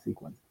email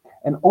sequence.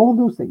 And all of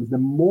those things, the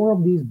more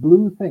of these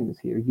blue things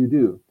here you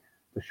do,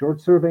 the short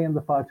survey and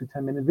the 5 to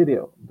 10 minute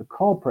video, the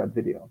call prep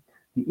video,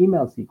 the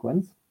email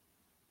sequence,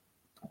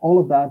 all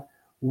of that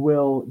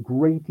will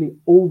greatly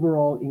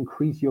overall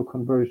increase your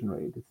conversion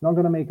rate. It's not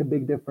going to make a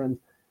big difference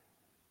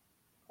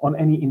on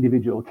any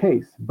individual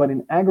case, but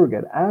in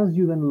aggregate, as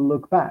you then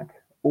look back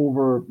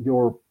over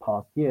your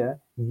past year,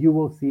 you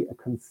will see a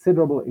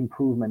considerable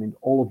improvement in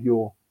all of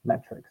your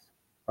metrics.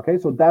 Okay,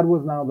 so that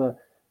was now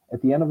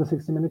at the end of the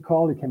 60-minute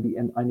call. It can be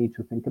an I need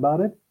to think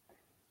about it.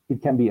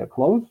 It can be a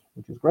close,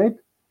 which is great,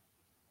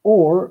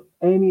 or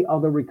any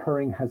other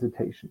recurring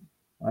hesitation,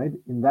 right?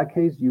 In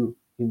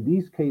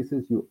these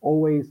cases, you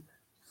always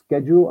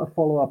schedule a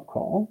follow-up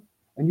call,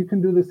 and you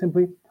can do this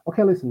simply,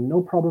 okay, listen,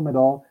 no problem at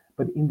all,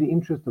 but in the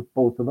interest of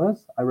both of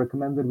us, I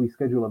recommend that we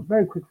schedule a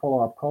very quick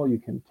follow-up call. You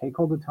can take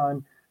all the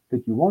time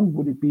that you want.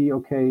 Would it be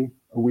okay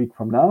a week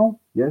from now?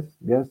 Yes,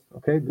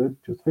 okay, good.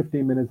 Just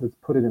 15 minutes, let's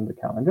put it in the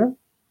calendar.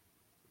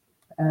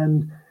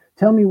 And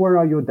tell me, where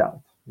are your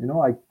doubts?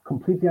 I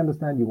completely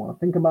understand you want to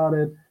think about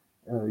it.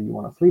 You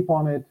want to sleep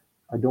on it.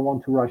 I don't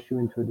want to rush you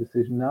into a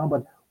decision now,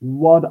 but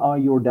what are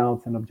your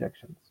doubts and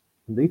objections?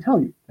 They tell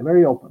you, they're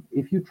very open.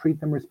 If you treat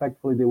them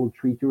respectfully, they will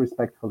treat you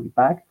respectfully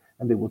back,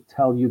 and they will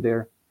tell you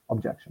their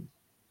objections.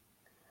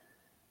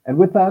 And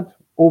with that,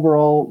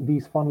 overall,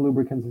 these funnel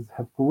lubricants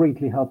have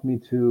greatly helped me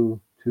to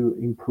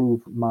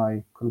improve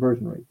my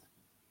conversion rates.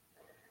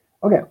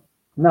 Okay,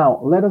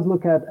 now let us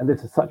look at, and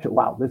this is such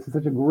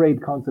a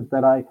great concept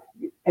that I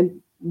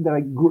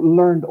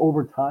learned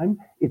over time.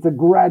 It's a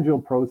gradual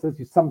process.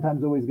 You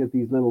sometimes always get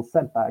these little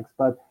setbacks,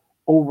 but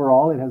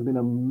overall, it has been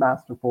a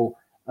masterful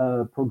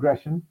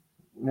progression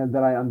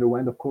that I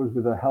underwent, of course,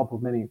 with the help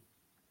of many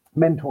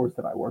mentors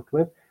that I worked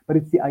with. But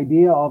it's the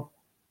idea of,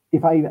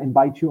 if I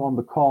invite you on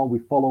the call, we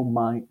follow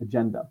my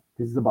agenda.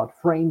 This is about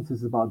frames. This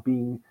is about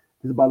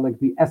like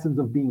the essence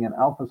of being an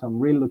alpha. So I'm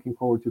really looking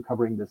forward to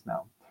covering this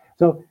now.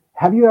 So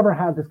have you ever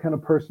had this kind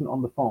of person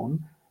on the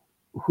phone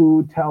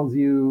who tells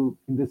you,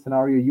 in this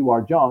scenario, you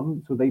are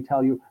John. So they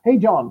tell you, hey,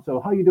 John, so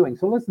how are you doing?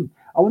 So listen,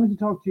 I wanted to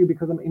talk to you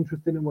because I'm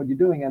interested in what you're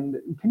doing. And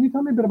can you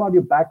tell me a bit about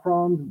your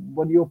background,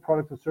 what your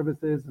product or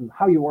service is, and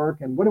how you work,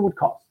 and what it would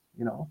cost,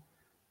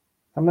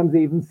 Sometimes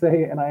they even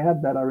say, and I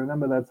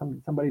remember that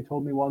somebody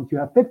told me once, you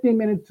have 15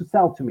 minutes to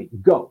sell to me,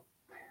 go.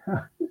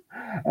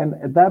 And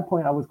at that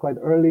point, I was quite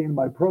early in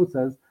my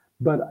process,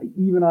 but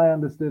even I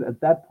understood at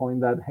that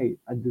point that, hey,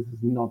 this is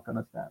not going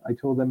to stand. I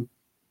told them,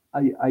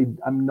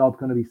 I'm not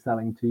going to be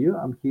selling to you.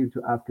 I'm here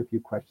to ask a few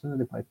questions.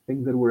 And if I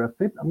think that we're a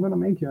fit, I'm going to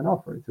make you an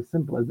offer. It's as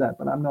simple as that,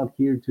 but I'm not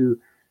here to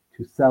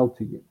sell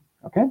to you.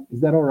 Okay.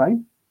 Is that all right?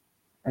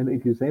 And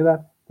if you say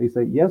that, they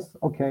say, yes.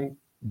 Okay.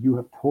 You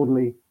have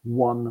totally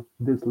won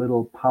this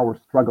little power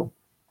struggle.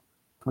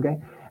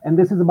 Okay. And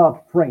this is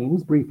about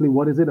frames. Briefly,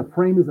 what is it? A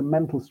frame is a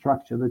mental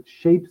structure that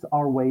shapes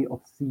our way of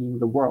seeing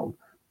the world.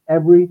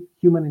 Every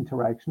human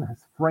interaction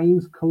has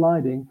frames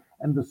colliding,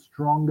 and the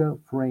stronger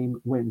frame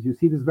wins. You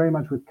see this very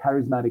much with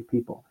charismatic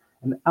people.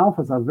 And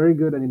alphas are very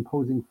good at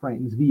imposing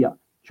frames via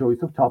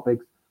choice of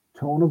topics,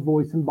 tone of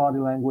voice and body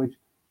language,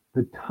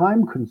 the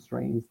time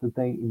constraints that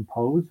they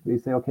impose. They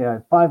say, okay, I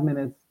have 5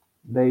 minutes.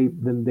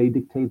 Then they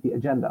dictate the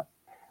agenda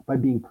by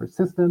being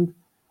persistent.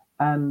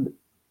 And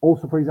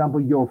also, for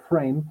example, your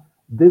frame,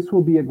 this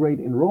will be a great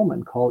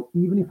enrollment call.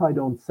 Even if I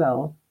don't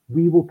sell,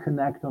 we will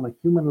connect on a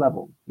human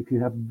level. If you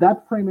have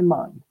that frame in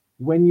mind,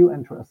 when you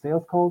enter a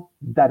sales call,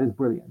 that is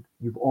brilliant.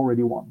 You've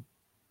already won.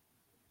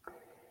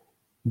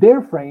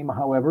 Their frame,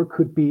 however,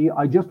 could be,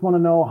 I just want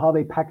to know how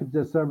they package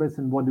their service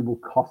and what it will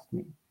cost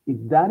me. If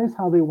that is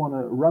how they want to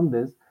run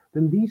this,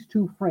 then these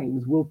two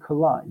frames will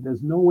collide.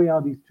 There's no way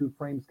how these two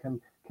frames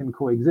can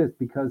coexist,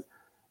 because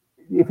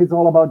if it's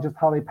all about just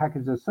how they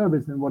package their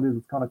service and what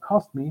it's going to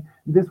cost me,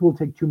 this will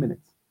take 2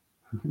 minutes.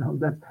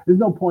 There's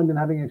no point in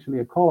having actually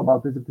a call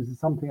about this if this is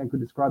something I could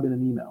describe in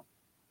an email.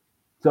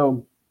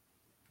 So,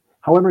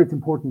 however, it's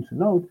important to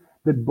note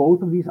that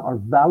both of these are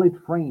valid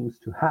frames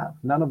to have.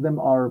 None of them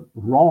are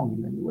wrong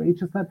in any way. It's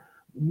just that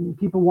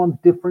people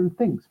want different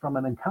things from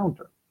an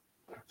encounter.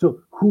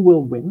 So who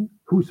will win?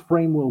 Whose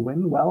frame will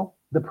win? Well,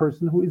 the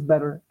person who is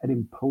better at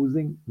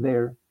imposing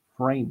their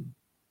frame.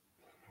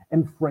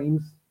 And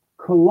frames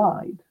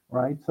collide,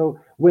 right? So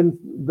when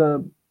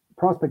the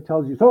prospect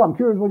tells you, so I'm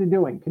curious what you're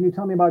doing. Can you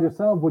tell me about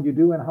yourself, what you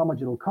do, and how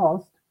much it'll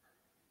cost?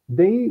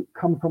 They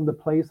come from the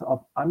place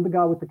of, I'm the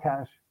guy with the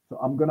cash, so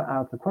I'm going to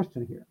ask the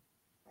question here.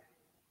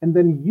 And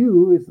then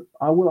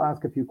I will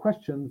ask a few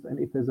questions, and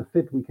if there's a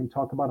fit, we can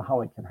talk about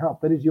how I can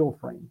help. That is your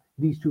frame.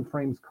 These two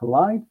frames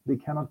collide, they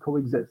cannot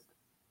coexist.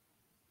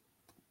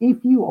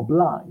 If you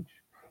oblige,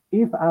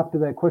 if after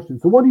their question,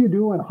 so what do you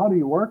do and how do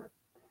you work?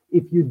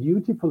 If you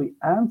dutifully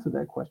answer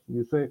their question,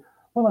 you say,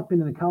 well, I've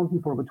been an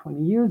accountant for over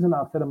 20 years and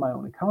I've set up my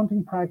own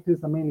accounting practice.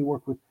 I mainly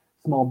work with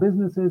small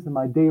businesses and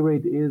my day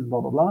rate is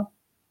blah, blah, blah.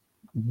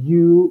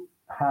 You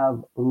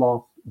have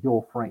lost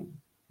your frame.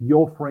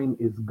 Your frame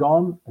is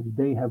gone and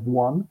they have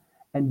won,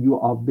 and you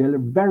are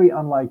very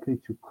unlikely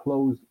to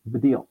close the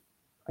deal.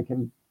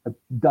 I've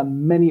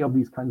done many of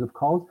these kinds of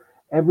calls.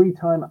 Every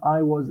time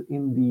I was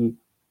in the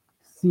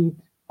seat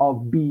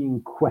of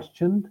being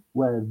questioned,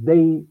 where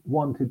they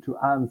wanted to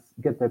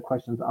get their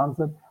questions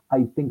answered,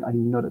 I think I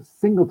not a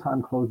single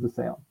time closed the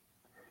sale.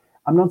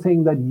 I'm not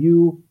saying that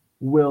you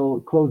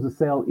will close the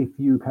sale if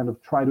you kind of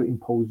try to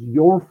impose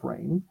your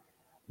frame,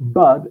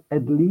 but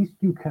at least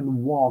you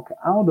can walk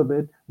out of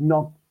it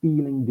not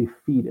feeling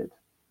defeated.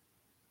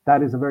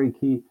 That is a very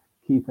key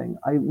thing.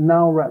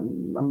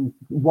 I'm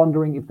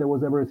wondering if there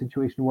was ever a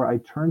situation where I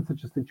turned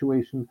such a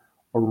situation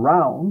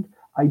around.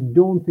 I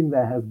don't think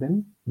there has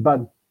been,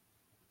 but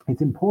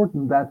it's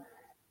important that,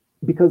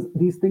 because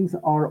these things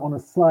are on a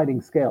sliding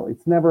scale.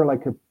 It's never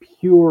like a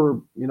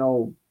pure,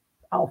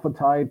 alpha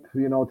type,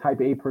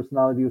 type A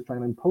personality who's trying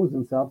to impose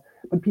themselves,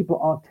 but people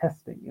are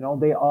testing,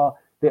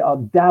 they are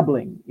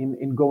dabbling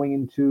in going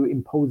into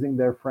imposing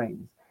their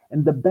frames.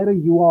 And the better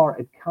you are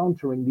at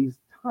countering these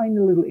tiny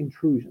little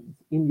intrusions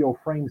in your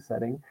frame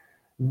setting,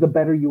 the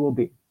better you will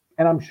be.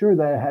 And I'm sure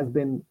there has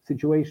been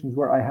situations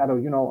where I had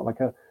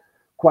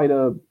quite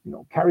a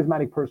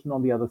charismatic person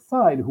on the other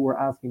side who were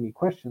asking me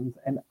questions,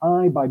 and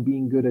I, by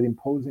being good at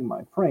imposing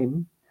my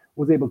frame,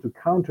 was able to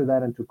counter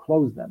that and to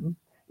close them.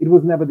 It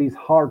was never these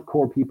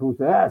hardcore people who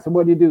say, so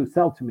what do you do?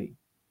 Sell to me.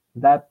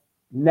 That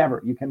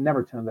never, you can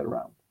never turn that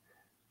around.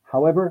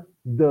 However,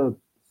 the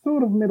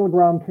sort of middle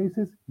ground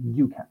cases,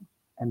 you can.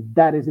 And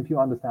that is if you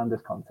understand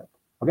this concept.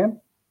 Okay?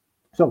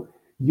 So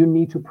you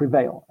need to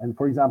prevail. And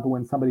for example,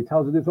 when somebody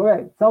tells you this,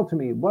 okay, sell to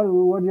me, what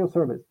is your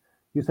service?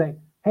 You say,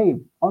 hey,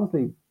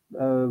 honestly,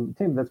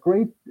 Tim, that's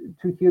great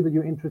to hear that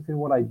you're interested in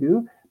what I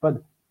do.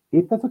 But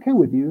if that's okay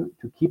with you,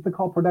 to keep the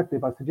call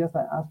productive, I suggest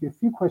I ask you a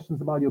few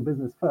questions about your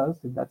business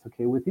first, if that's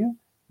okay with you.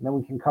 And then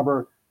we can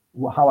cover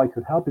how I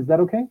could help. Is that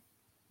okay?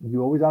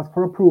 You always ask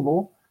for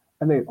approval.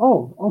 And they,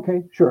 oh,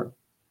 okay, sure.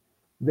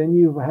 Then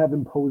you have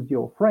imposed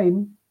your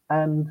frame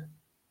and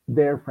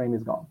their frame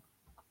is gone.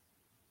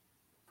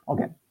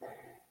 Okay.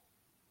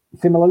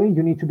 Similarly,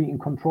 you need to be in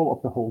control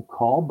of the whole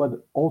call, but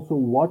also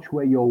watch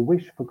where your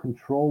wish for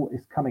control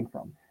is coming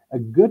from. A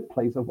good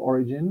place of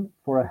origin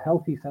for a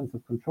healthy sense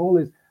of control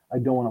is, I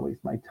don't want to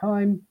waste my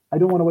time. I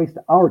don't want to waste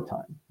our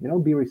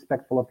time. Be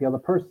respectful of the other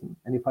person.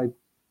 And if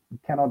you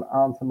cannot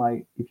answer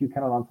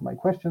my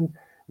questions,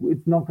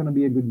 it's not going to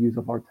be a good use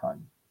of our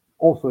time.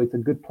 Also, it's a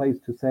good place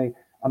to say,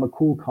 I'm a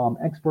cool, calm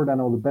expert. I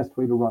know the best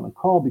way to run a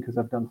call because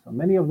I've done so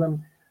many of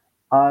them.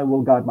 I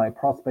will guide my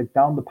prospect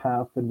down the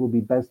path that will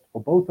be best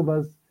for both of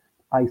us.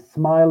 I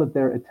smile at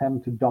their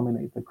attempt to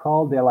dominate the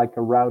call. They're like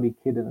a rowdy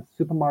kid in a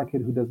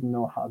supermarket who doesn't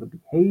know how to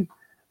behave.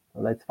 So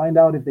let's find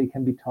out if they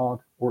can be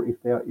taught or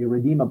if they are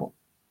irredeemable.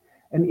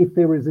 And if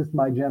they resist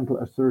my gentle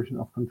assertion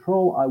of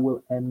control, I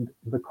will end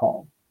the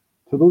call.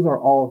 So those are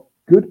all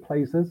good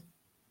places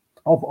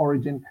of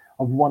origin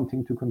of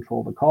wanting to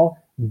control the call.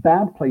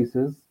 Bad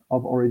places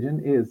of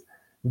origin is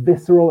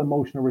visceral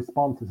emotional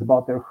responses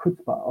about their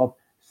chutzpah of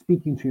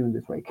speaking to you in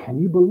this way.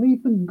 Can you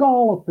believe the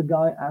gall of the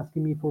guy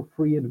asking me for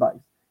free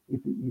advice? If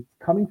it's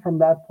coming from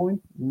that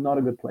point, not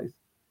a good place.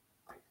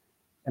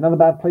 Another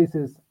bad place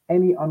is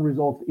any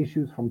unresolved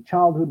issues from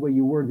childhood where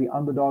you were the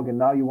underdog and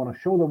now you want to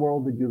show the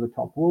world that you're the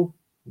top wolf.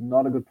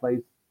 Not a good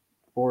place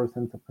for a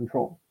sense of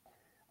control.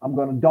 I'm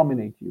going to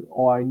dominate you,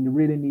 or I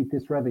really need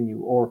this revenue,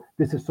 or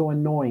this is so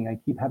annoying. I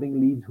keep having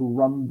leads who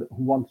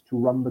want to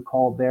run the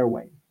call their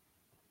way.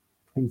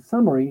 In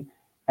summary,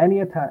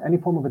 any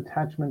form of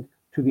attachment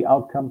to the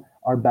outcome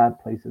are bad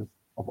places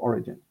of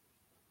origin.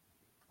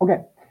 Okay,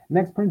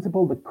 next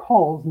principle, the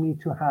calls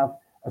need to have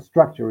a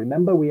structure.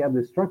 Remember, we have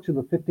the structure,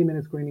 the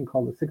 50-minute screening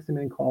call, the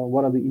 60-minute call.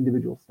 What are the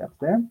individual steps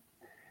there?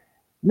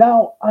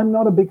 Now, I'm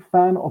not a big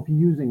fan of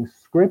using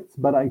scripts,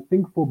 but I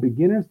think for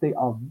beginners, they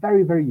are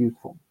very, very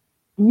useful.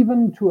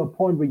 Even to a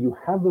point where you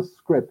have the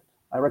script,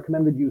 I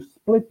recommend that you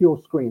split your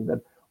screen,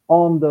 that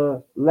on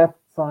the left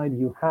side,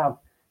 you have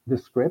the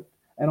script,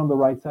 and on the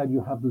right side,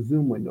 you have the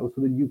Zoom window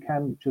so that you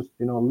can just,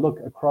 look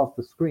across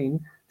the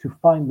screen to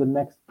find the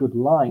next good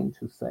line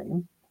to say.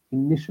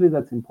 Initially,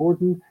 that's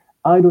important.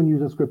 I don't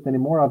use a script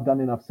anymore. I've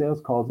done enough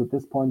sales calls at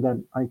this point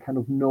that I kind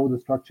of know the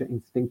structure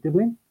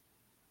instinctively,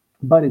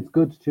 but it's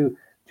good to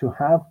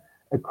have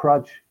a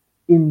crutch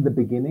in the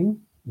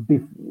beginning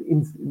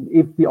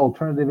if the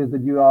alternative is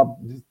that you are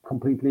just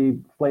completely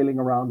flailing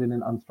around in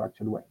an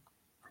unstructured way.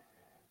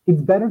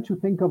 It's better to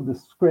think of the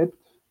script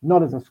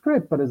not as a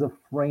script, but as a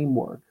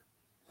framework.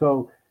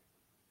 So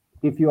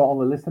if you're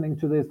only listening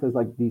to this,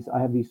 I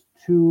have these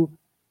two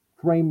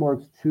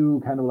frameworks,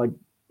 two kind of like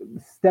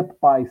step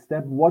by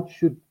step, what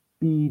should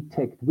be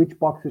ticked, which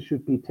boxes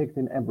should be ticked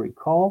in every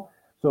call.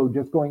 So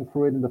just going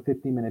through it in the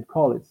 15-minute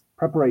call, it's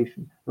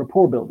preparation,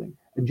 rapport building,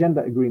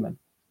 agenda agreement,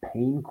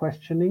 pain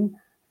questioning,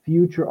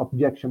 future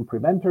objection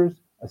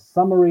preventers, a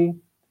summary,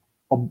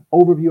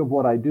 overview of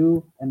what I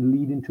do, and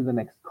lead into the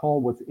next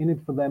call, what's in it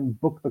for them,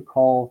 book the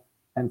call,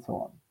 and so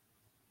on.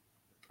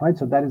 All right,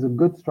 so that is a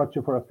good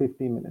structure for a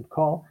 15-minute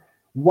call.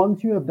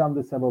 Once you have done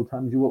this several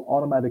times, you will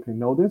automatically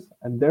know this,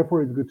 and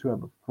therefore it's good to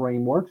have a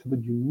framework so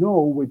that you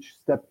know which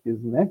step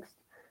is next,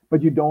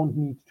 but you don't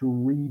need to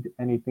read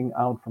anything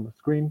out from a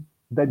screen.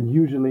 That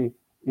usually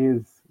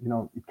is,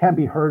 it can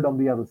be heard on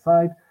the other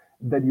side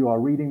that you are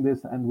reading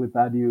this, and with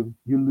that you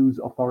lose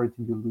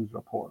authority, you lose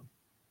rapport.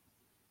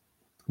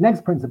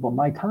 Next principle,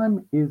 my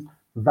time is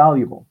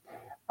valuable.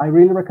 I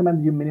really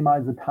recommend you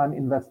minimize the time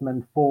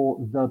investment for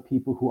the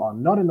people who are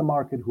not in the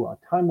market, who are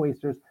time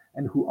wasters,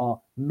 and who are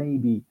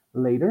maybe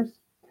laters.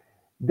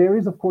 There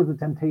is, of course, a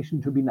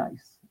temptation to be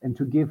nice and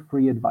to give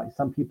free advice.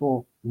 Some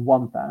people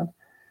want that.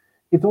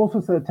 It's also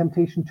a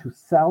temptation to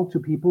sell to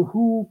people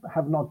who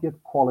have not yet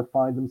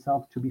qualified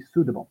themselves to be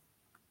suitable.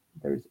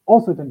 There is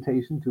also a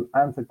temptation to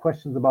answer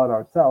questions about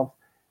ourselves,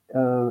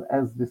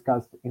 as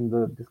discussed in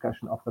the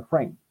discussion of the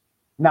frame.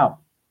 Now,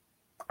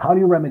 how do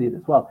you remedy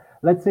this? Well,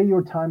 let's say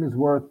your time is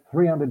worth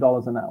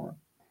 $300 an hour.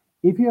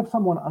 If you have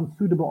someone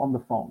unsuitable on the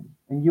phone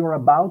and you're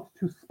about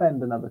to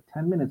spend another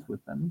 10 minutes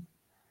with them,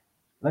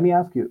 let me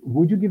ask you,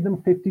 would you give them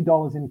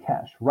 $50 in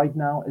cash right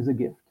now as a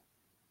gift?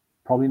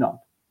 Probably not.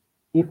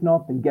 If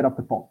not, then get off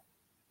the phone.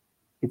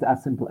 It's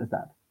as simple as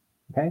that.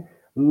 Okay?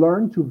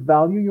 Learn to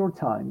value your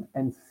time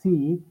and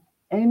see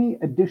any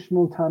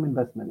additional time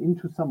investment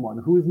into someone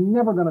who is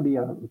never going to be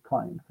a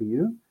client for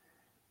you.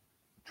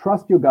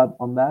 Trust your gut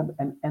on that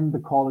and end the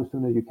call as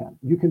soon as you can.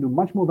 You can do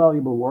much more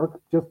valuable work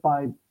just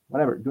by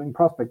whatever, doing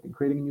prospecting,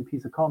 creating a new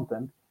piece of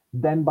content,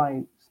 than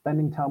by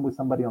spending time with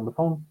somebody on the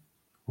phone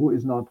who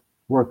is not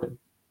worth it.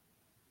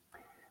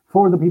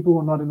 For the people who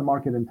are not in the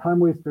market and time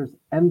wasters,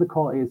 end the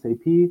call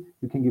ASAP.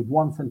 You can give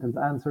one sentence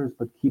answers,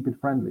 but keep it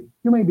friendly.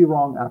 You may be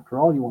wrong after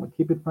all. You want to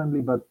keep it friendly,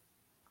 but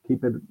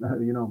keep it,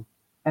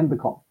 end the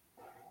call.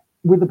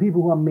 With the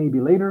people who are maybe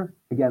later,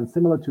 again,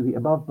 similar to the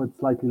above, but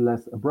slightly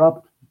less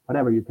abrupt,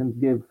 whatever, you can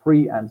give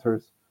 3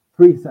 answers,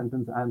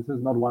 3-sentence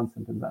answers, not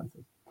 1-sentence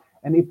answers.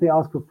 And if they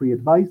ask for free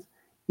advice,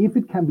 if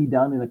it can be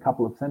done in a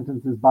couple of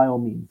sentences, by all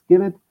means,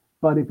 give it.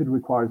 But if it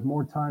requires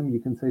more time,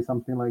 you can say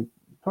something like,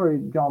 sorry,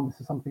 John,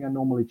 this is something I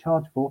normally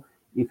charge for.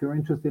 If you're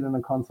interested in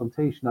a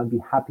consultation, I'd be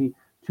happy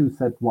to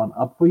set one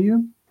up for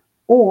you.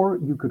 Or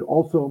you could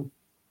also,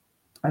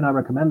 and I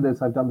recommend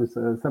this, I've done this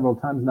several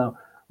times now,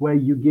 where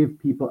you give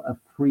people a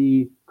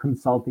free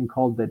consulting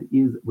call that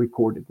is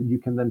recorded, that you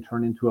can then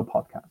turn into a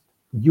podcast.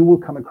 You will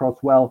come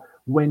across well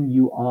when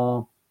you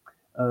are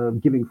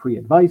giving free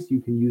advice. You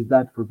can use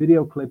that for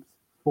video clips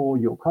for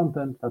your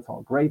content. That's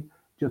all great.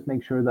 Just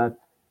make sure that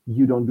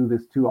you don't do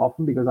this too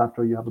often, because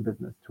after you have a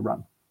business to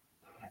run.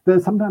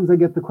 Sometimes I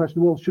get the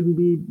question, well, shouldn't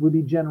we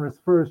be generous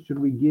first? Should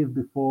we give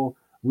before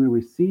we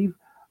receive?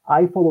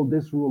 I follow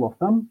this rule of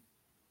thumb.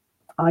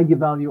 I give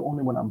value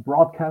only when I'm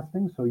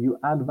broadcasting. So you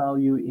add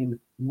value in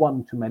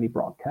one-to-many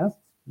broadcasts,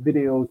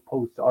 videos,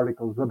 posts,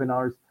 articles,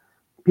 webinars.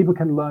 People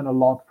can learn a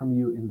lot from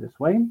you in this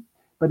way.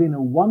 But in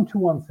a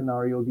one-to-one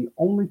scenario, the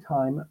only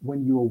time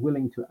when you are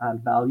willing to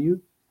add value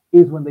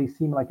is when they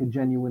seem like a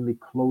genuinely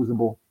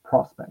closable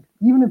prospect.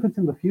 Even if it's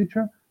in the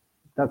future,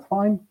 that's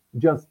fine.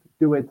 Just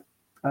do it.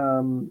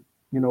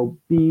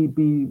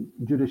 Be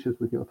judicious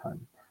with your time.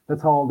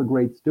 That's how all the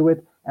greats do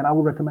it. And I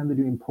would recommend that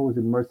you impose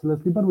it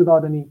mercilessly, but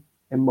without any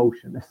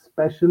emotion,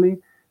 especially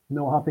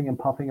no huffing and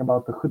puffing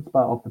about the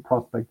chutzpah of the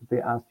prospect that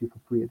they asked you for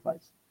free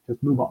advice.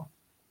 Just move on.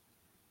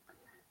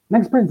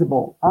 Next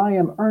principle, I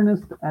am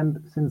earnest and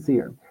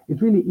sincere.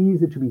 It's really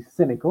easy to be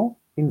cynical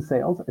in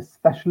sales,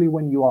 especially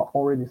when you are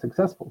already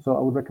successful. So I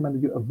would recommend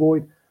that you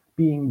avoid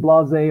being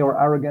blasé or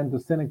arrogant or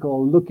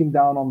cynical, looking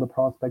down on the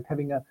prospect,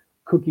 having a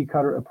cookie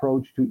cutter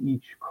approach to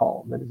each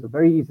call. That is a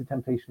very easy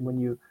temptation when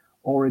you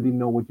already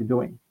know what you're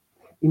doing.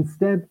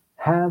 Instead,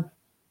 have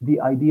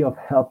the idea of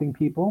helping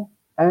people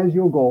as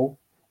your goal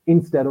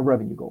instead of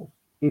revenue goals.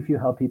 If you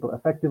help people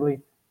effectively,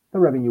 the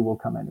revenue will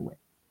come anyway.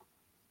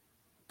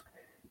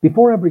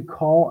 Before every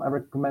call, I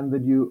recommend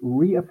that you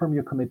reaffirm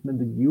your commitment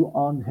that you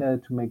aren't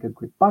here to make a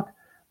quick buck,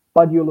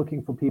 but you're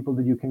looking for people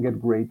that you can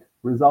get great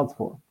results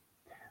for.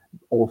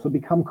 Also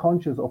become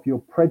conscious of your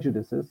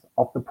prejudices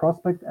of the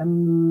prospect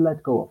and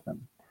let go of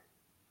them.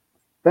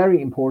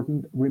 Very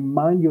important,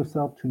 remind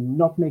yourself to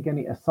not make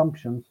any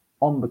assumptions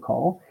on the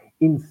call.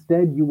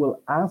 Instead, you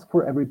will ask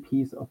for every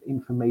piece of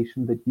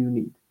information that you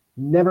need.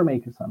 Never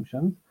make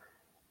assumptions.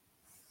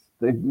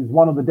 It's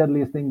one of the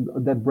deadliest things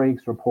that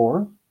breaks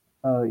rapport.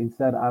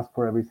 Instead, ask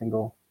for every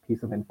single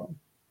piece of info.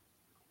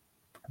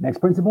 Next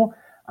principle,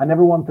 I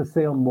never want the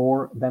sale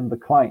more than the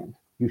client.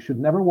 You should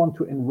never want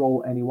to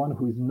enroll anyone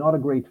who is not a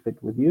great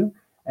fit with you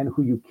and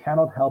who you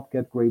cannot help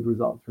get great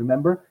results.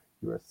 Remember,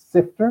 you're a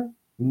sifter,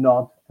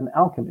 not an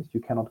alchemist. You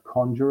cannot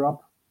conjure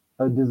up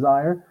a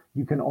desire.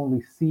 You can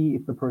only see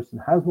if the person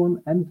has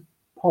one and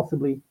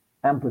possibly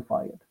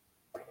amplify it.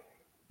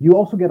 You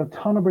also get a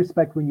ton of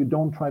respect when you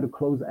don't try to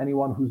close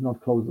anyone who's not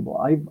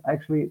closable. I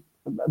actually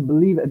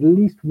believe at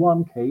least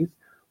one case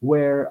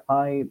where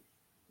I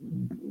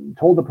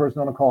told the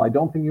person on a call, I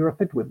don't think you're a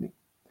fit with me.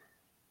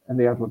 And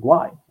they asked, like,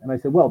 why? And I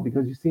said, well,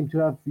 because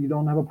you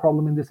don't have a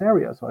problem in this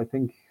area. So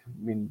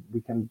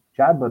we can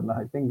chat, but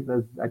I think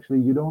that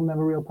actually you don't have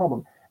a real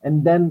problem.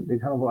 And then they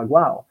kind of like,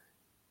 wow,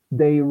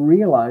 they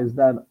realized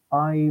that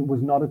I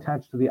was not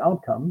attached to the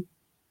outcome.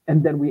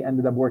 And then we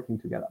ended up working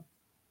together,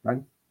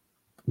 right?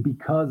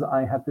 Because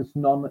I had this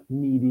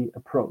non-needy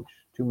approach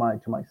to my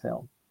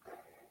sale.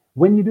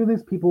 When you do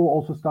this, people will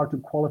also start to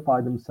qualify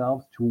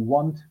themselves to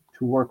want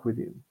to work with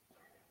you.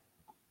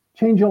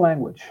 Change your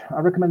language.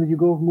 I recommend that you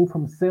move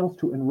from sales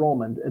to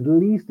enrollment, at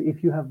least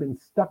if you have been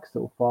stuck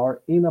so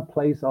far in a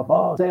place of,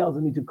 sales,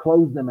 I need to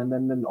close them and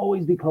then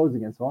always be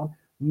closing and so on.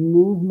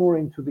 Move more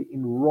into the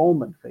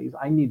enrollment phase.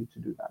 I needed to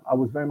do that. I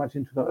was very much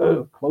into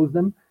the close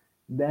them.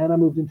 Then I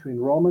moved into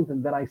enrollment,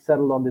 and then I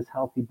settled on this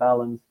healthy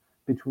balance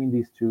between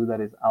these two,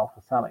 that is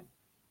alpha selling.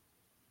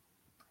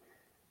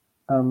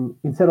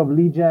 Instead of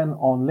lead gen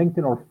on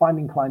LinkedIn or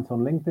finding clients on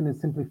LinkedIn, is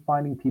simply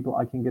finding people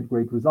I can get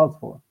great results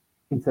for.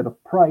 Instead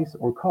of price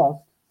or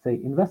cost, say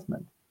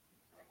investment.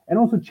 And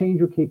also change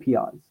your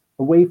KPIs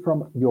away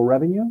from your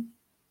revenue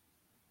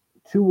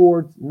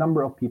towards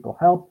number of people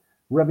helped,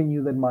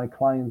 revenue that my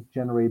clients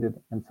generated,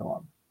 and so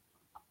on.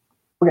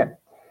 Okay.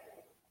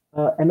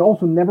 And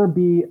also never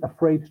be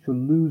afraid to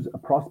lose a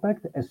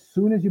prospect. As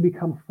soon as you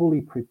become fully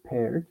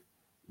prepared,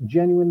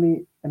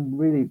 genuinely and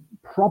really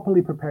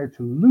properly prepared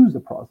to lose a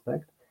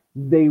prospect,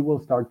 they will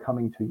start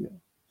coming to you.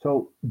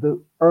 So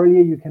the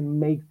earlier you can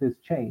make this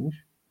change,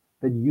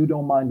 that you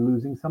don't mind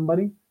losing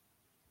somebody,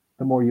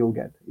 the more you'll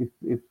get.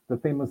 If the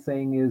famous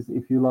saying is,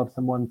 if you love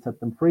someone,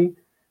 set them free,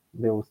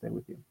 they will stay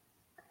with you.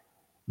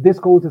 This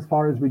goes as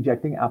far as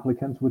rejecting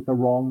applicants with the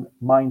wrong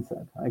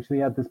mindset. I actually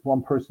had this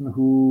one person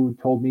who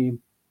told me,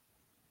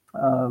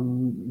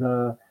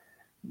 you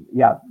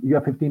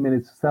have 15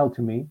 minutes to sell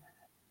to me.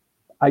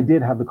 I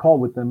did have the call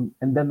with them,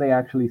 and then they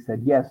actually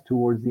said yes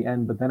towards the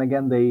end. But then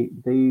again,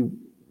 they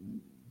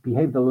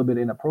behaved a little bit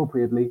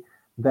inappropriately.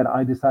 That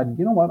I decided,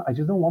 you know what, I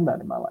just don't want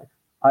that in my life.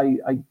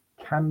 I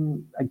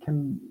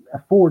can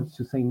afford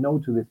to say no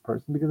to this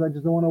person because I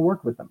just don't want to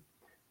work with them.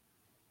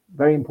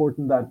 Very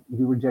important that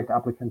you reject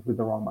applicants with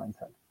the wrong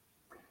mindset.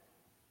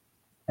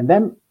 And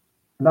then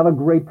another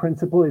great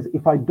principle is,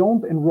 if I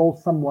don't enroll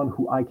someone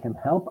who I can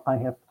help, I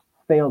have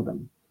failed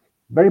them.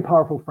 Very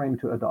powerful frame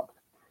to adopt.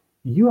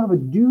 You have a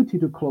duty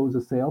to close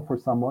a sale for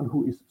someone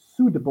who is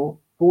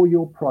suitable for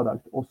your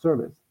product or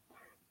service.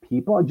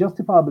 People are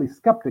justifiably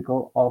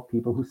skeptical of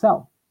people who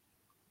sell,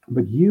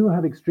 but you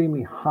have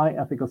extremely high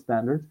ethical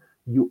standards.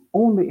 You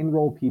only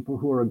enroll people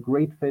who are a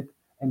great fit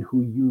and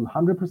who you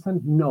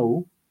 100%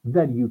 know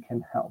that you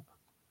can help.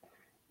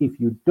 If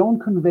you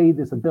don't convey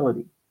this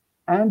ability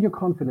and your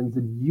confidence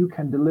that you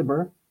can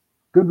deliver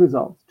good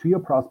results to your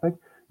prospect,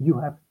 you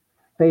have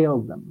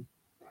failed them.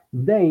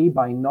 They,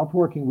 by not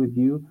working with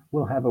you,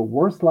 will have a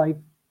worse life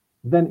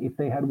than if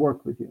they had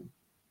worked with you.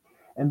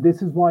 And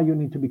this is why you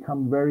need to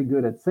become very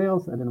good at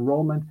sales and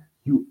enrollment.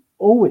 You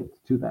owe it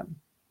to them.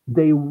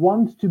 They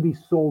want to be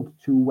sold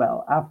to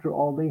well. After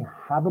all, they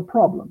have a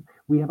problem.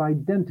 We have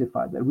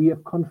identified that. We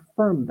have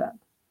confirmed that.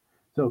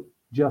 So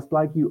just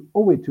like you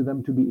owe it to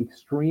them to be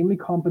extremely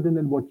competent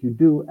in what you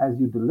do as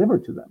you deliver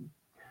to them,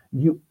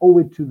 you owe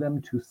it to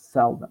them to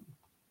sell them.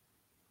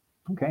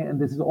 Okay, and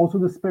this is also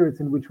the spirits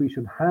in which we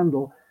should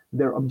handle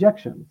their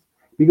objections,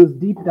 because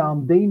deep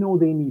down they know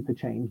they need the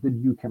change that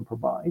you can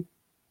provide,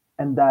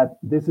 and that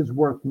this is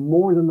worth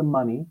more than the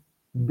money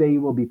they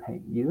will be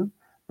paying you.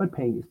 But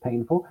paying is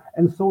painful,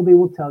 and so they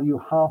will tell you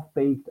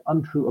half-baked,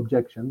 untrue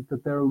objections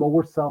that their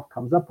lower self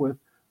comes up with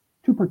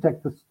to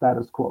protect the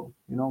status quo.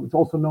 It's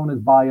also known as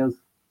buyers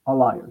are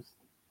liars.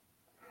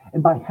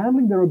 And by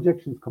handling their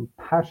objections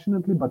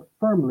compassionately but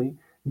firmly,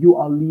 you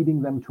are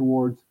leading them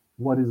towards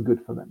what is good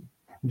for them.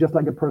 Just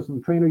like a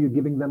personal trainer, you're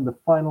giving them the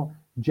final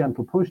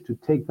gentle push to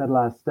take that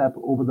last step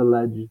over the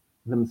ledge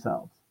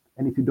themselves.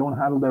 And if you don't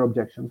handle their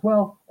objections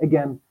well,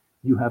 again,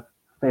 you have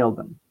failed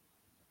them.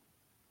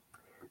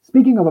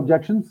 Speaking of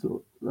objections,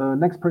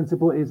 next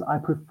principle is, I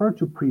prefer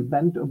to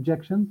prevent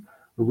objections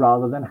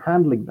rather than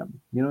handling them.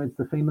 It's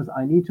the famous,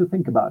 I need to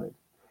think about it.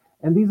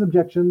 And these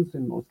objections,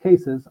 in most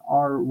cases,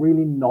 are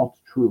really not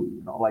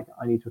true. Like,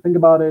 I need to think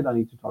about it. I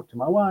need to talk to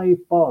my wife,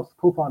 boss,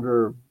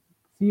 co-founder,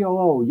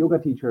 COO, yoga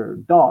teacher,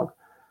 dog.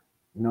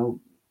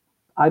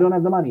 I don't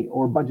have the money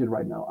or budget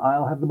right now.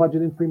 I'll have the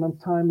budget in 3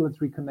 months' time. Let's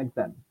reconnect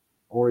then.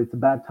 Or it's a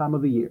bad time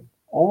of the year.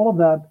 All of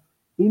that,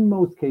 in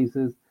most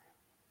cases,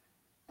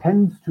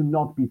 tends to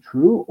not be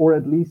true, or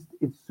at least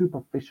it's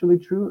superficially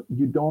true.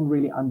 You don't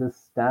really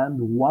understand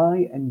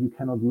why, and you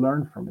cannot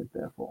learn from it,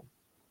 therefore.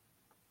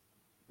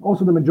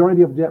 Also, the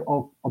majority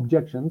of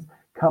objections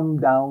come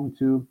down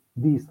to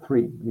these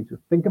three. I need to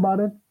think about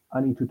it.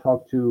 I need to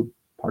talk to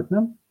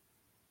partner,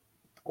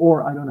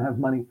 or I don't have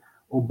money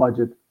or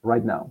budget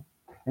right now.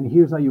 And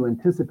here's how you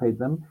anticipate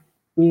them.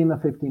 In a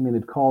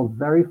 15-minute call,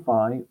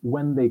 verify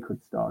when they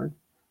could start,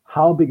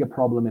 how big a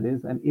problem it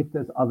is, and if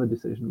there's other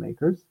decision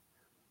makers.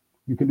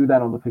 You can do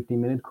that on the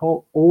 15-minute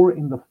call, or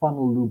in the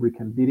funnel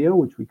lubricant video,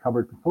 which we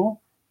covered before.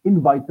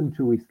 Invite them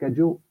to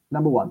reschedule.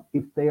 Number one,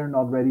 if they are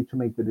not ready to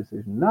make the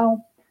decision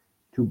now,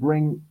 to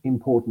bring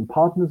important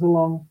partners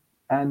along,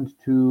 and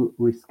to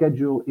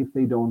reschedule if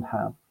they don't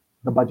have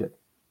the budget.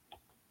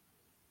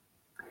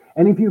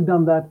 And if you've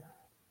done that,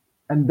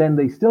 and then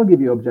they still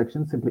give you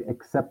objections, simply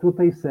accept what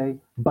they say,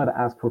 but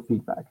ask for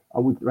feedback. I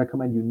would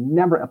recommend you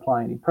never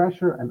apply any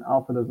pressure, and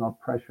Alpha does not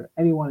pressure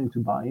anyone into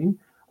buying.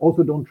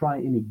 Also, don't try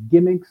any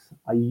gimmicks.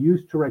 I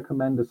used to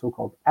recommend a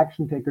so-called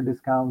action taker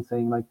discount,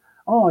 saying like,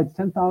 oh, it's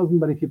 10,000,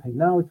 but if you pay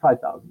now, it's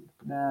 5,000.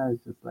 Nah,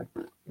 it's just like,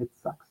 it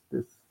sucks.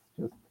 This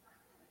just,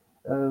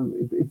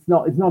 it's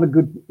not a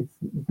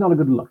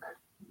good look,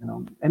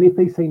 And if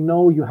they say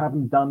no, you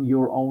haven't done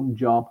your own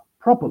job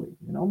properly,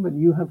 then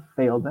you have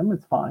failed them.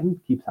 It's fine.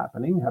 It keeps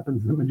happening. It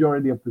happens the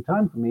majority of the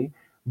time for me,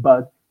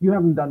 but you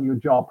haven't done your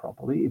job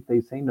properly if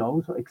they say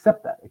no. So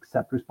accept that.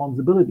 Accept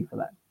responsibility for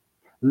that.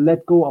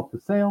 Let go of the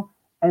sale,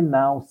 and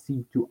now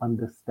seek to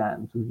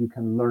understand so you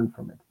can learn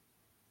from it.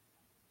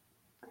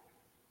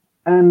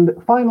 And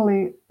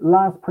finally,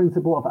 last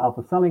principle of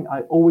alpha selling,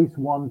 I always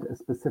want a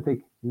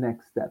specific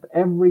next step.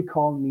 Every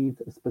call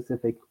needs a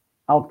specific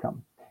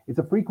outcome. It's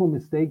a frequent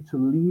mistake to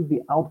leave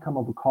the outcome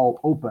of a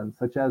call open,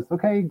 such as,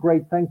 okay,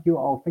 great, thank you,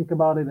 I'll think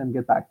about it and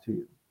get back to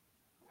you.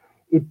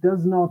 It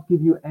does not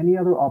give you any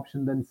other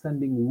option than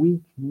sending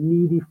weak,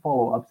 needy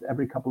follow-ups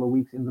every couple of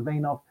weeks in the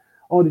vein of,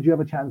 oh, did you have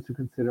a chance to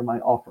consider my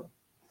offer?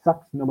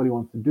 Sucks, nobody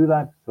wants to do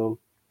that, so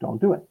don't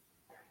do it.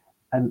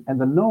 And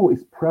the no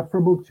is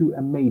preferable to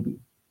a maybe.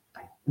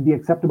 The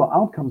acceptable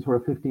outcomes for a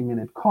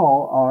 15-minute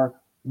call are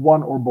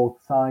one or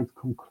both sides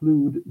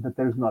conclude that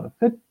there's not a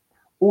fit,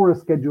 or a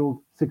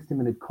scheduled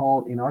 60-minute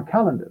call in our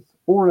calendars,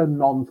 or a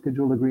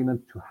non-scheduled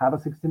agreement to have a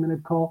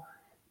 60-minute call.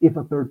 If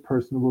a third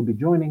person will be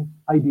joining,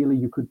 ideally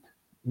you could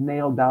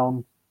nail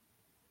down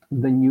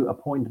the new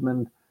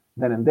appointment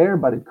then and there,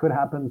 but it could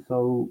happen,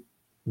 so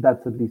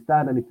that's at least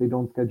that. And if they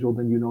don't schedule,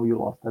 then you know you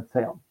lost that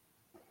sale.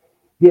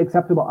 The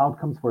acceptable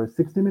outcomes for a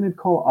 60-minute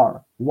call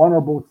are: one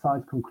or both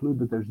sides conclude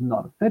that there's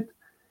not a fit.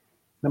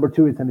 Number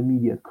two, it's an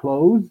immediate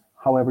close,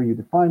 however you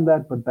define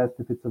that, but best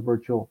if it's a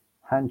virtual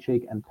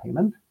handshake and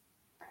payment.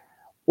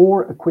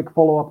 Or a quick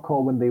follow-up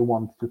call when they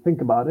want to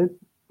think about it,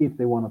 if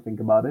they want to think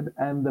about it,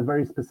 and the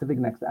very specific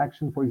next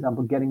action, for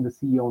example, getting the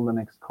CEO on the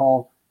next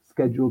call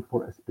scheduled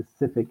for a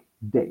specific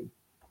day.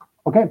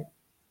 Okay,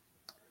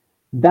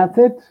 that's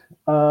it.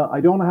 I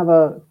don't have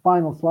a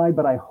final slide,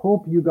 but I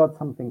hope you got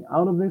something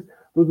out of this.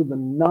 Those are the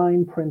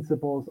 9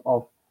 principles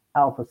of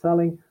alpha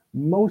selling.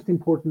 Most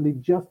importantly,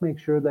 just make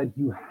sure that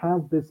you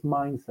have this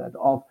mindset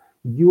of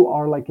you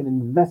are like an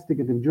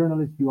investigative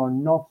journalist. You are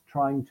not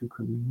trying to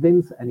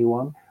convince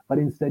anyone, but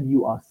instead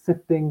you are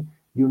sifting.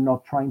 You're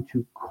not trying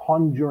to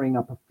conjuring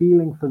up a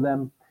feeling for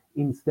them.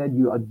 Instead,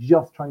 you are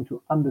just trying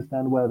to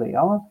understand where they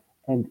are.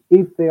 And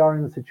if they are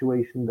in a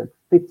situation that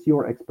fits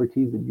your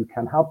expertise, that you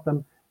can help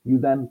them, you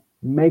then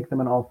make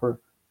them an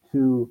offer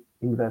to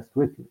invest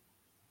with you.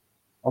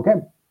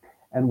 Okay.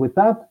 And with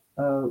that,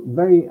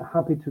 very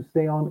happy to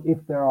stay on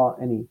if there are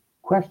any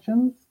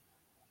questions.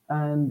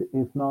 And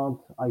if not,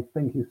 I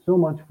thank you so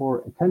much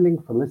for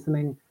attending, for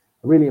listening.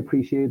 I really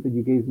appreciate that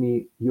you gave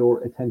me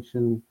your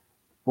attention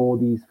for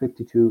these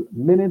 52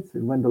 minutes.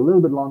 It went a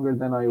little bit longer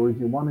than I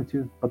originally wanted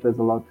to, but there's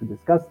a lot to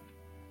discuss.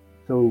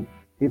 So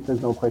if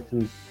there's no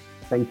questions,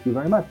 thank you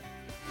very much.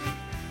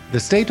 The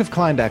State of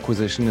Client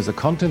Acquisition is a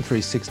Content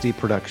 360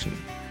 production.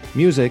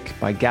 Music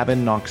by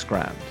Gavin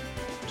Knox-Grant.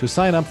 To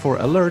sign up for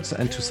alerts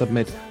and to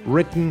submit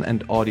written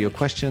and audio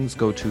questions,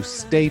 go to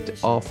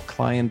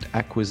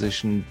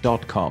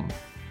stateofclientacquisition.com.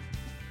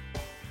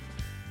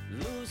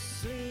 Loose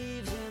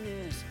sleeves in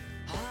this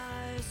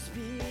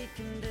high-speed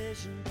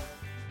condition.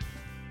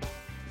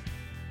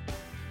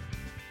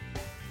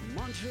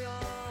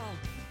 Montreal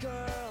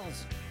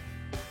girls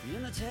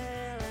in the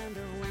tail end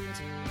of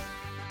winter.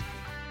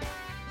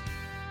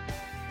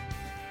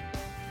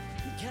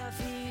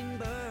 Caffeine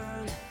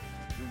burns,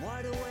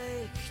 wide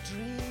awake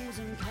dreams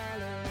in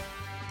color.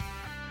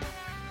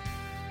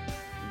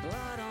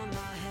 Blood on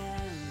my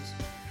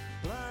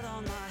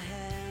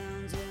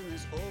hands in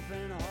this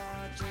open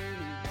heart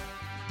journey.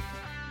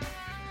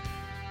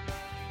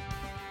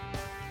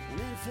 And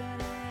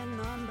infinite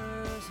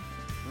numbers,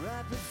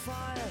 rapid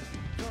fire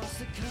across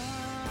the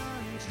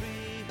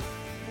country.